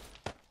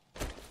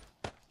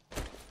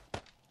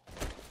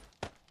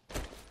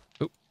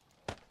 Oh.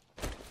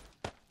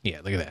 Yeah,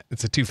 look at that.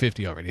 It's a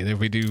 250 already. And if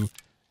we do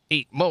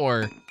 8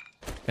 more,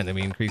 and then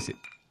we increase it.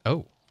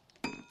 Oh.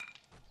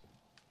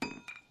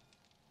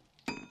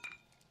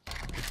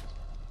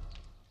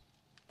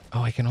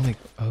 Oh, I can only...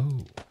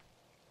 Oh.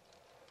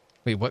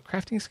 Wait, what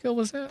crafting skill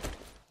was that?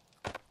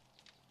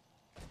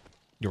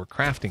 Your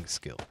crafting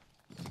skill.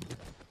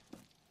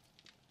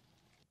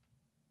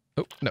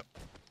 Oh, no.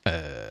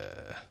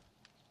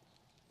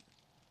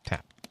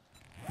 Tap.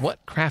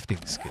 What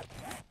crafting skill?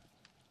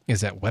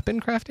 Is that weapon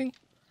crafting?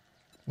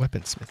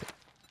 Weaponsmithing.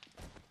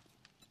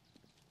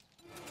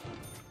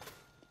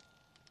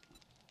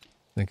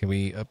 Then can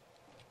we up...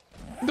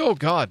 Oh,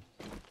 God.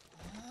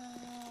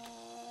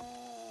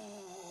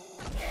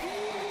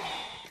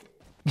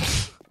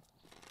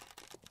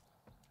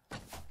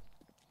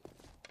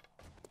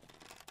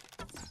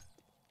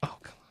 Oh,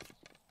 come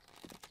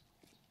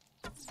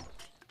on.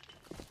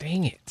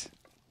 Dang it.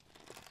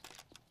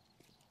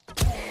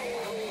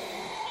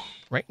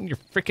 Right in your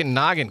freaking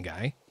noggin,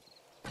 guy.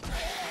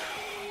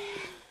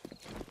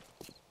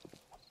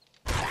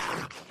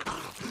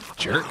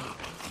 Jerk.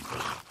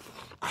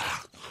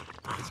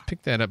 Let's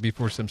pick that up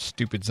before some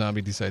stupid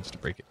zombie decides to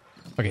break it.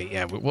 Okay,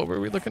 yeah, what were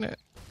we looking at?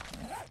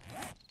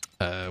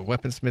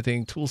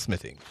 Weaponsmithing,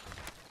 toolsmithing.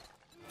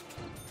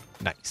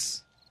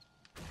 Nice.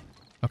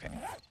 Okay.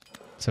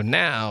 So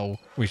now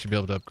we should be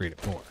able to upgrade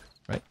it more,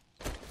 right?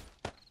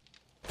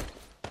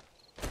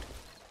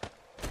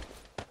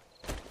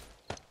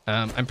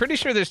 I'm pretty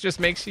sure this just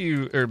makes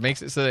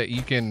it so that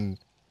you can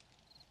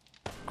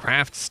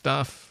craft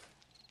stuff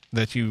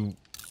that you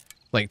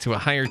like to a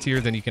higher tier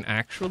than you can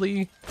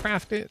actually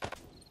craft it.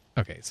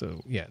 Okay,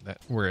 so yeah,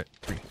 we're at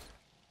 3.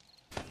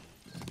 All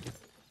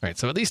right,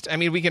 so at least, I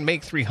mean, we can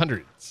make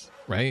 300s,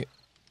 right?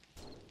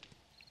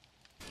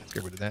 Let's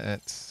get rid of that.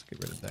 Let's get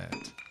rid of that.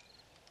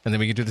 And then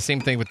we can do the same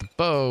thing with the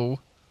bow.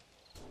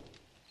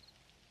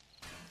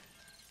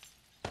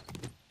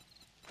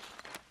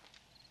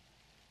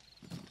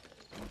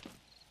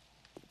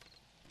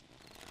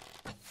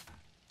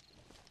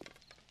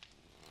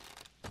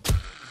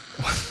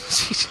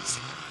 She just...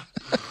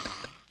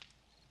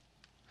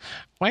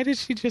 Why did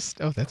she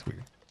just... Oh, that's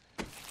weird.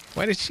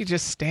 Why did she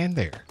just stand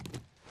there?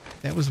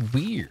 That was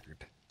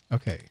weird.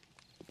 Okay.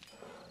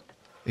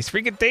 These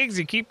freaking things,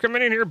 you keep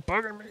coming in here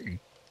bugging me.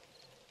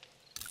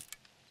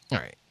 All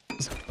right.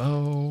 So,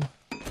 bow.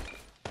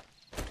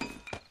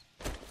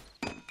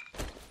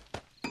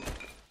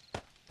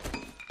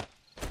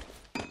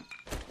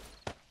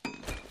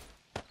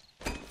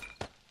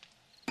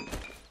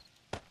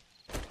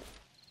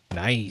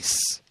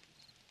 Nice.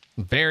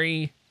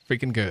 Very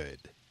freaking good,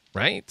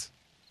 right?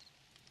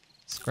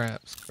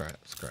 Scrap,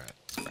 scrap, scrap,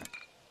 scrap.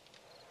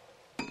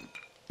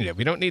 Yeah,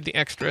 we don't need the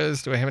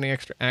extras. Do I have any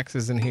extra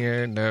axes in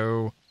here?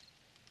 No.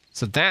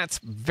 So that's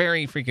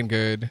very freaking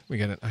good. We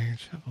got an iron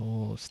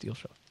shovel, steel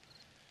shovel.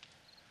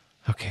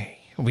 Okay.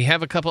 We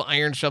have a couple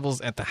iron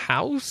shovels at the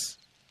house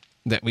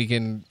that we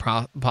can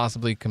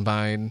possibly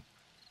combine.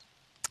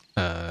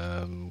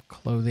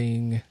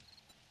 Clothing.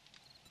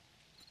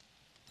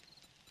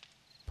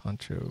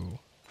 Poncho.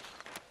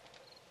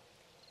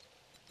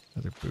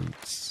 Other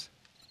boots.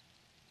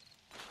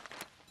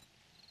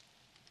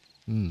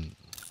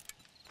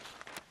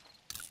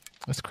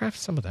 Let's craft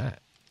some of that.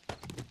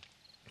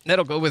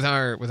 That'll go with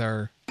our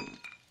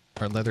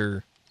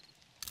leather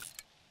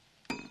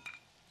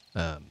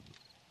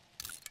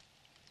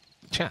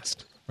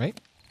chest, right?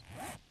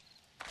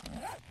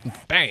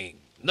 Bang!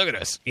 Look at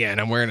us. Yeah,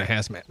 and I'm wearing a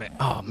hazmat man.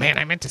 Oh man,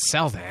 I meant to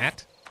sell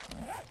that.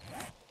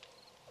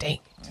 Dang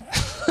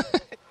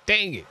it.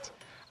 Dang it.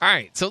 All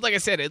right, so like I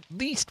said, at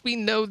least we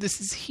know this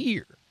is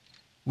here.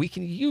 We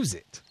can use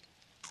it.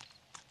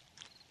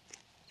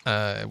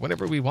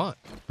 Whenever we want,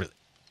 really.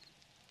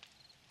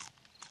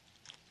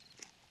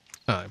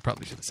 I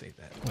probably should have saved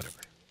that.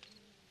 Whatever.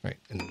 Right,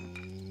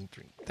 and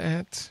drink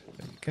that.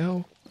 There we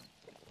go.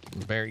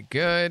 Very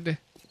good.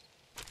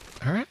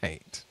 All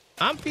right.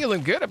 I'm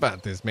feeling good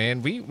about this,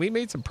 man. We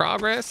made some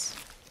progress.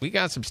 We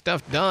got some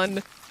stuff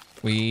done.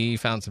 We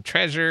found some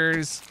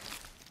treasures.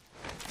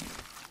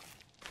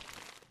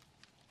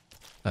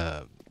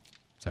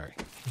 Sorry.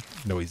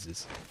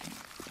 Noises.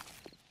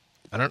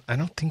 I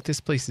don't think this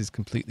place is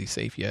completely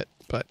safe yet,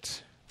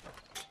 but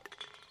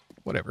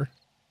whatever.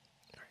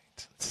 All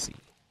right, let's see.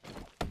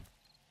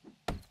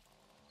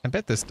 I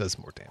bet this does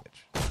more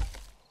damage.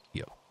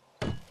 Yo.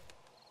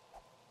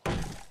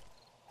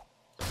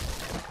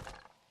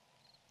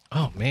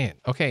 Oh man.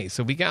 Okay,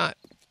 so we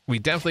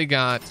definitely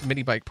got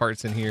mini bike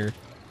parts in here.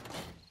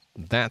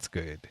 That's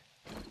good.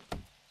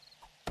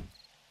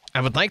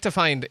 I would like to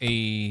find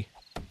a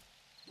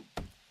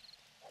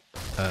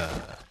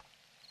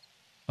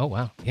oh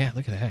wow. Yeah,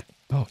 look at that.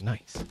 Oh,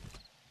 nice.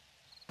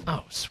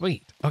 Oh,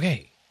 sweet.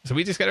 Okay. So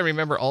we just got to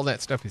remember all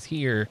that stuff is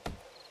here.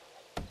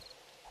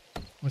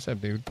 What's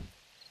up, dude?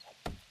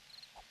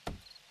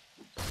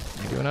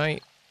 You doing all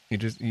right? You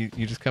just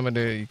coming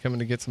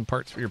to get some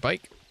parts for your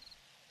bike?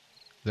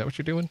 Is that what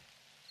you're doing?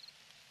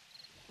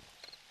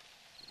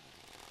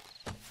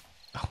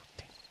 Oh,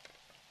 damn.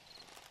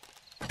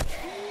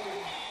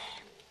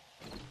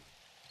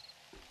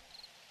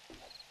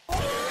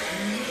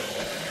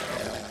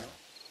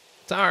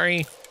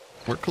 Sorry,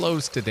 we're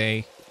closed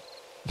today.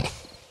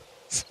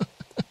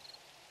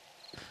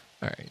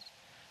 All right,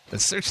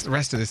 let's search the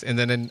rest of this, and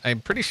then I'm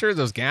pretty sure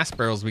those gas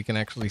barrels, we can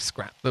actually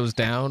scrap those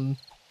down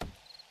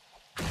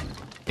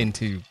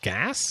into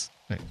gas.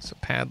 All right, so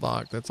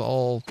padlock, that's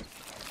all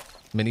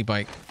mini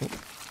bike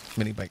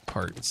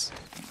parts.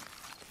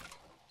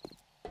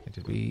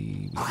 Did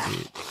we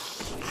did.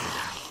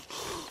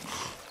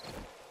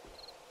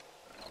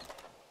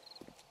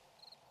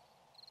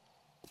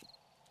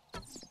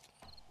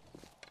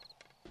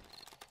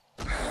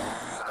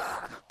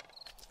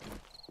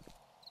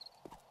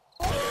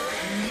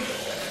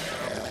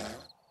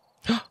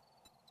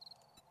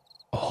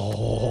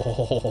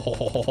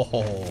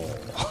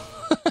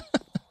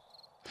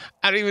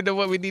 I don't even know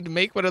what we need to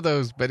make one of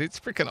those, but it's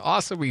freaking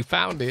awesome. We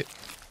found it.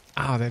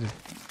 Oh, that is...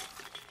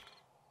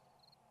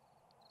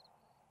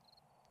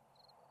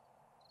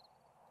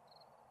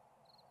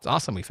 It's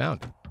awesome we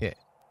found it. Yeah.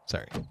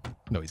 Sorry.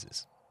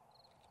 Noises.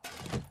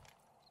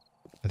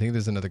 I think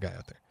there's another guy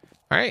out there.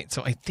 All right,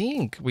 so I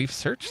think we've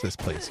searched this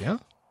place, yeah?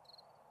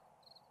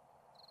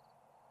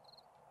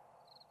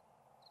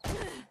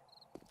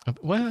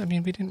 Well, I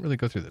mean, we didn't really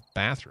go through the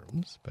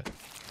bathrooms, but...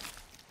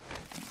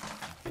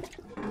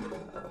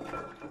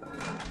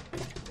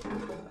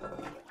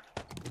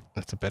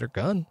 That's a better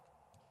gun.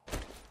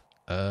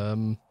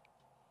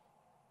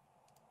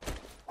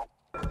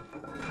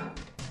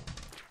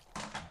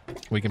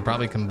 We can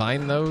probably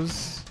combine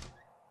those.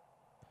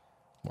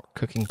 More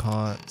cooking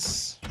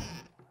pots.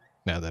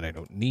 Now that I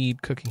don't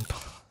need cooking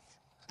pots.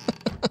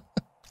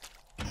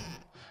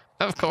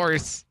 Of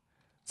course.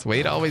 It's the way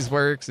it always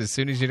works. As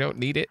soon as you don't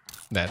need it,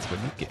 that's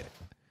when you get it.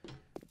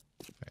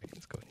 All right,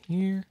 let's go in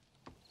here.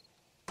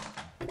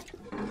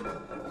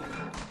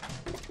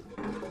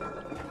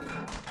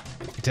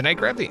 Did I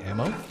grab the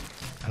ammo?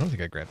 I don't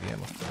think I grabbed the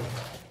ammo.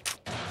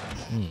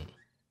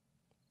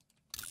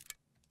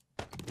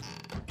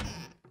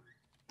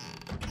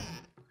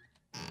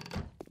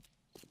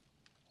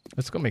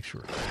 Let's go make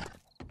sure.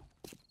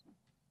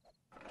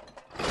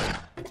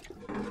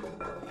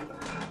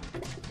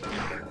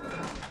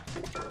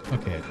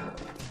 Okay.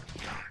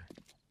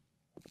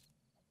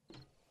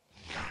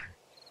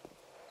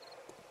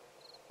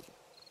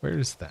 Where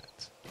is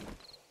that?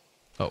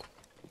 Oh.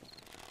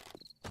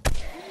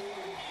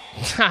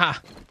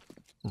 Ha!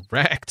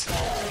 Wrecked.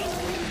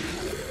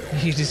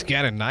 You just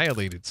got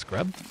annihilated,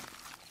 scrub.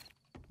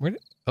 Where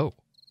did... Oh.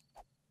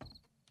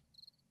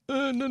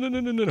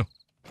 No.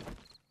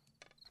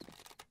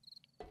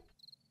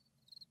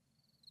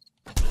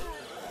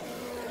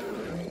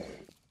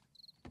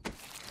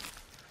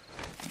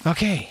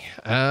 Okay,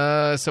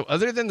 so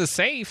other than the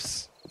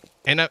safes,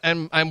 and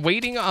I'm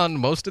waiting on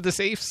most of the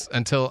safes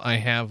until I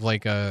have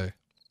like a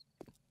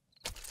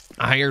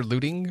higher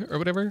looting or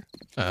whatever,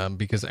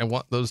 because I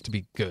want those to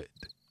be good.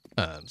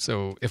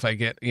 So if I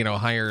get, you know,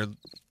 higher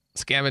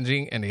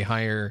scavenging and a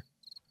higher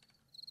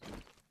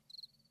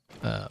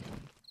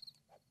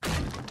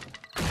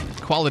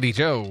quality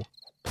Joe,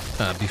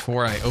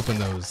 before I open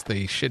those,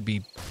 they should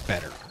be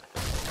better,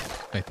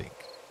 I think.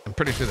 I'm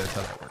pretty sure that's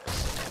how that works.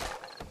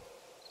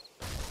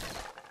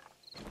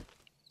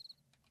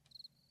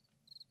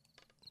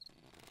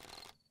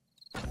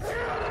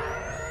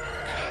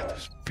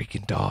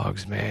 Freaking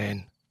dogs,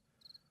 man.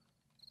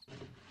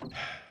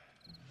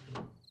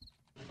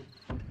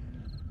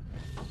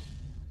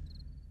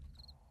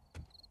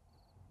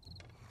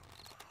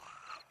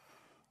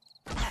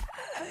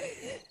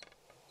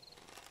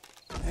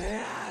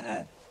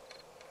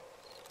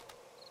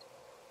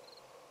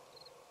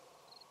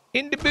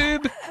 In the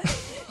boob.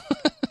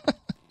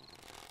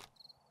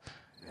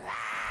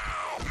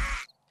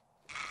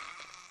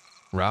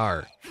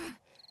 Rawr.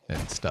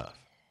 And stuff.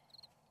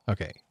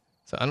 Okay.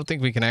 So I don't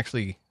think we can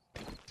actually...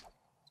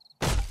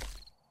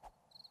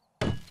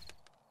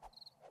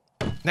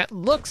 That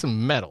looks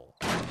metal,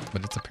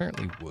 but it's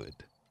apparently wood.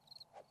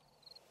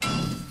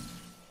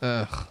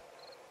 Ugh.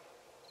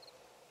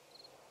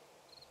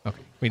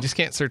 Okay, we just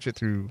can't search it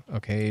through...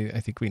 Okay,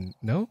 I think we...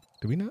 No?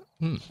 Do we not?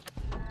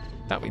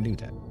 Thought we knew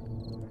that.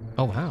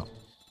 Oh, wow.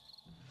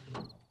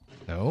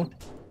 No?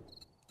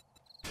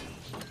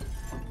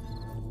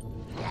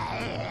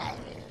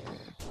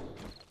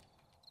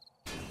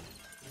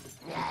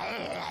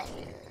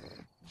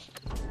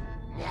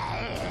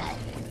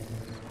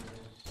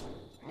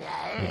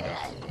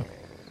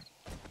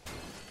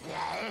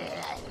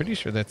 Pretty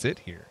sure that's it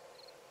here.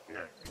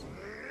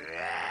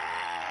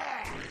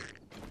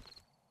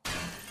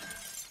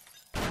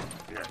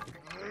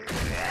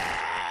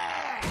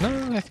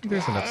 No, I think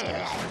there's an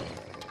upstairs.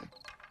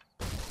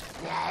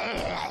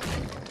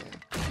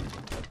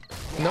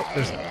 Nope,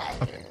 there's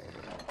not. Okay.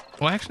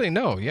 Well, actually,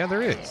 no. Yeah,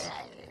 there is.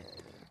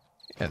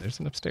 Yeah, there's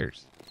an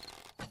upstairs.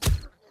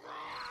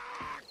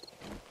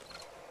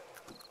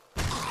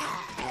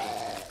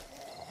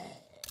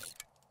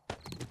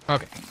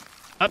 Okay.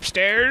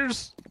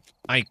 Upstairs,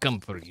 I come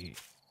for you.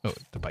 Oh,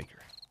 the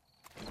biker.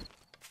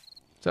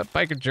 What's up,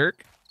 biker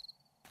jerk?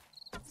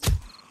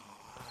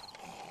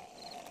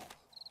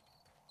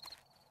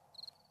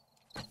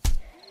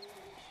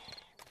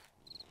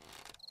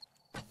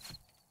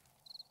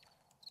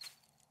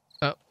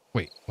 Oh,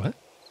 wait, what?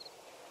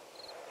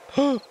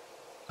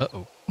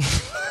 Uh-oh.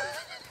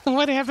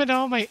 What happened to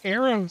all my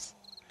arrows?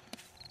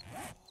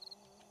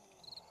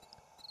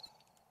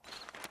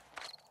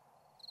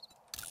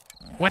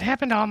 What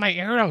happened to all my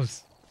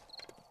arrows?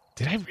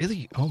 Did I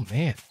really? Oh,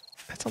 man.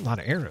 That's a lot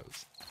of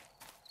arrows.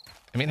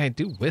 I mean, I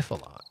do whiff a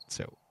lot,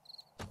 so...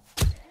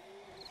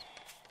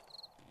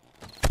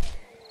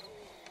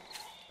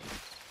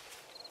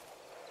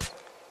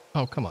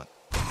 Oh, come on.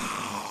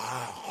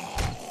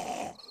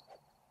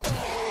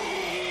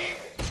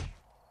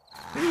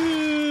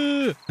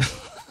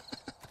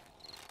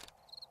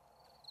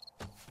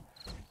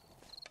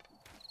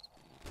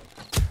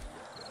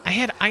 I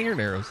had iron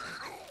arrows.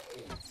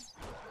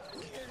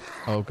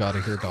 Oh god,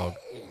 I hear a dog.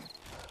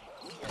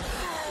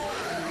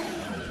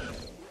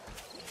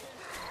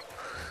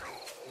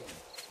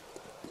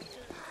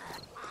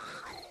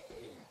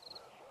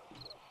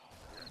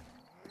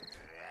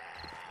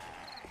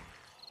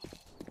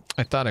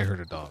 I thought I heard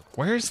a dog.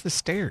 Where's the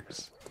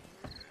stairs?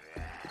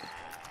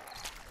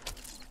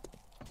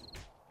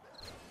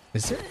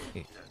 Is there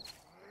any...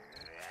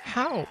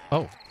 How?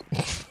 Oh.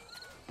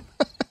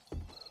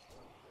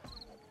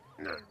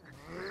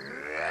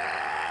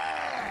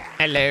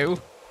 Hello.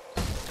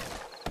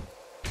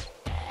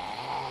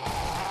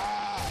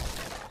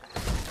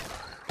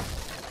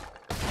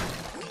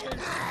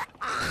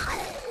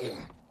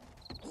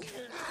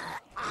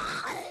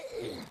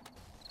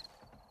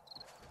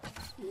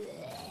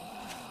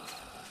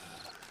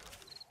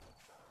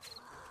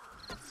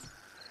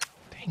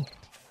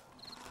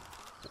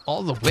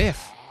 all the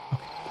whiff.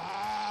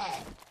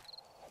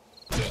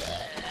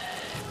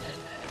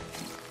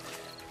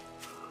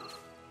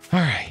 All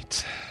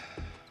right.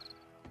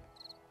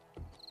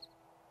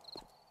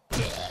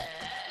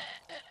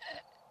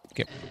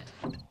 Okay.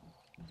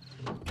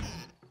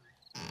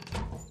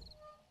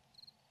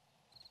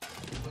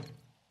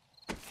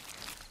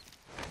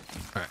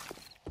 All right.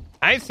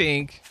 I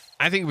think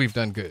we've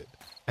done good.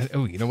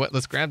 Oh, you know what?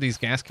 Let's grab these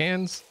gas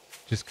cans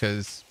just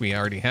because we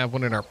already have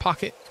one in our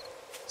pocket.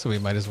 So we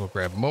might as well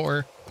grab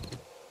more.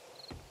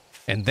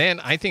 And then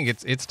I think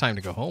it's time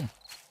to go home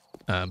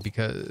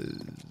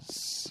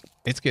because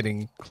it's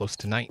getting close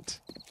to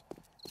night.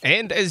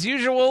 And as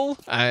usual,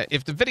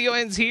 if the video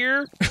ends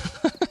here,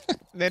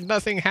 then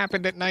nothing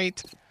happened at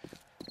night.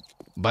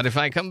 But if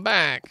I come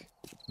back,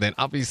 then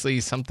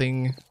obviously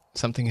something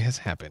has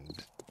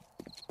happened.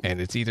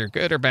 And it's either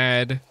good or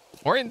bad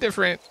or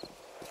indifferent.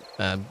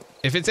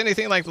 If it's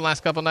anything like the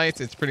last couple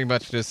nights, it's pretty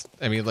much just,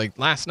 I mean, like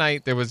last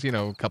night, there was,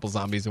 a couple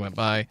zombies that went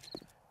by.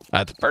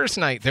 The first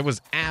night, there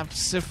was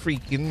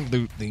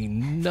abso-freaking-lutely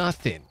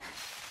nothing.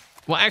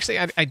 Well, actually,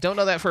 I don't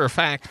know that for a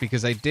fact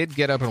because I did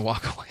get up and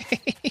walk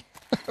away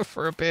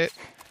for a bit.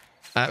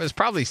 It was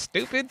probably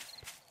stupid,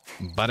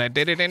 but I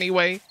did it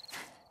anyway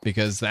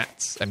because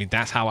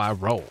that's how I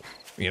roll.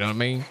 You know what I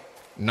mean?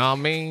 Know what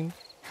I mean?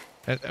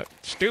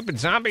 Stupid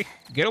zombie,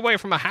 get away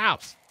from my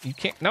house. You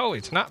can't, no,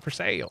 it's not for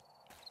sale.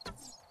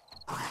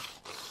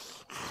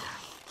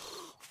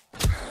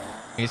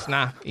 It's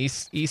not,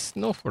 it's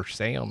not for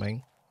sale,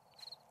 man.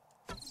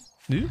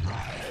 Ooh.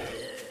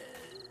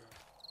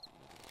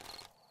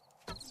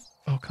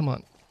 Oh, come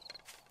on.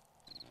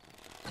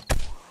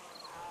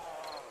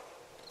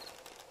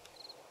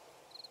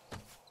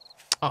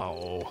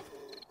 Oh.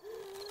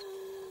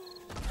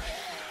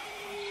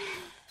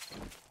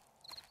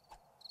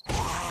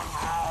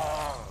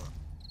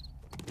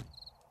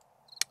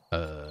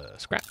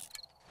 Scrap.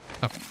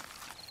 Okay.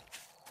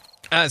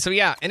 So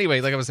yeah,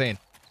 anyway, like I was saying,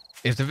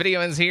 if the video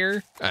ends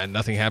here,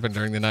 nothing happened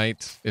during the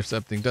night. If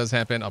something does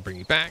happen, I'll bring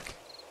you back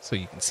so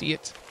you can see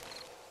it.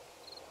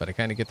 But I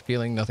kind of get the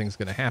feeling nothing's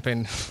going to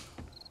happen.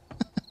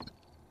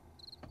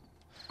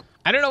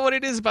 I don't know what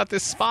it is about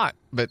this spot,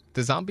 but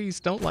the zombies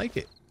don't like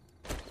it.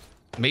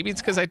 Maybe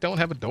it's because I don't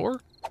have a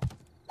door.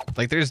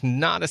 Like, there's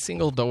not a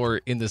single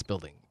door in this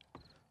building.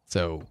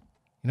 So,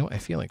 you know what? I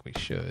feel like we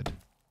should.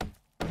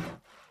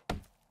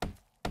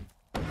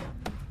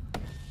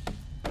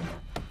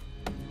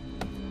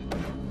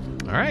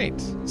 All right.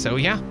 So,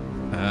 yeah.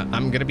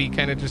 I'm going to be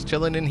kind of just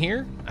chilling in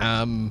here.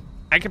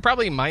 I could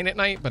probably mine at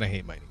night, but I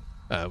hate mining.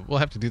 We'll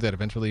have to do that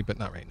eventually, but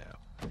not right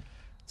now.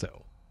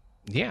 So,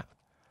 yeah.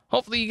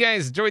 Hopefully you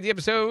guys enjoyed the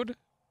episode.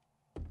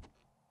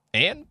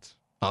 And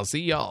I'll see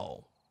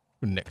y'all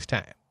next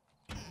time.